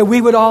 that we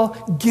would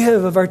all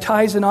give of our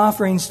tithes and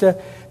offerings to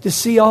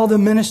see all the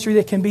ministry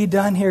that can be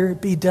done here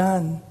be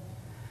done.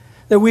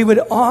 That we would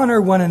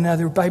honor one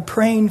another by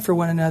praying for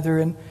one another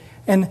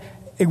and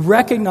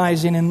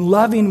recognizing and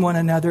loving one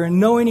another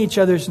and knowing each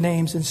other's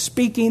names and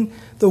speaking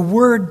the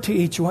word to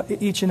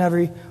each and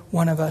every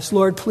one of us.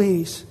 Lord,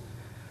 please,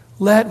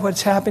 let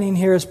what's happening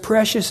here, as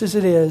precious as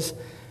it is,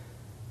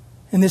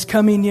 in this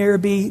coming year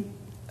be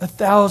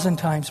 1,000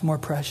 times more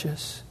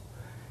precious.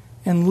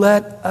 And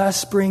let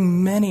us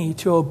bring many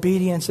to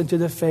obedience and to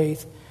the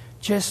faith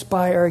just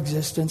by our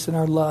existence and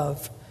our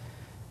love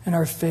and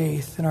our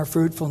faith and our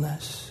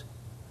fruitfulness.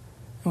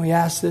 And we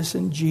ask this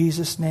in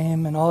Jesus'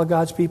 name. And all of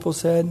God's people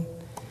said,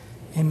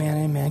 amen,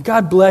 amen.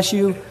 God bless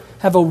you.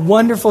 Have a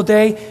wonderful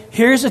day.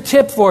 Here's a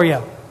tip for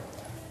you.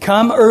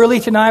 Come early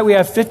tonight. We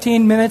have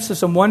 15 minutes of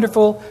some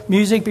wonderful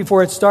music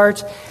before it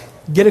starts.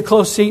 Get a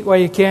close seat while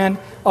you can.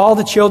 All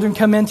the children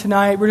come in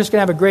tonight. We're just going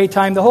to have a great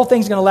time. The whole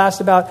thing's going to last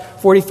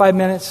about 45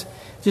 minutes.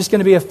 Just going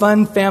to be a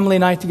fun family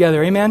night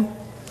together. Amen?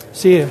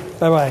 See you.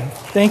 Bye-bye.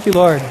 Thank you,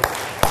 Lord.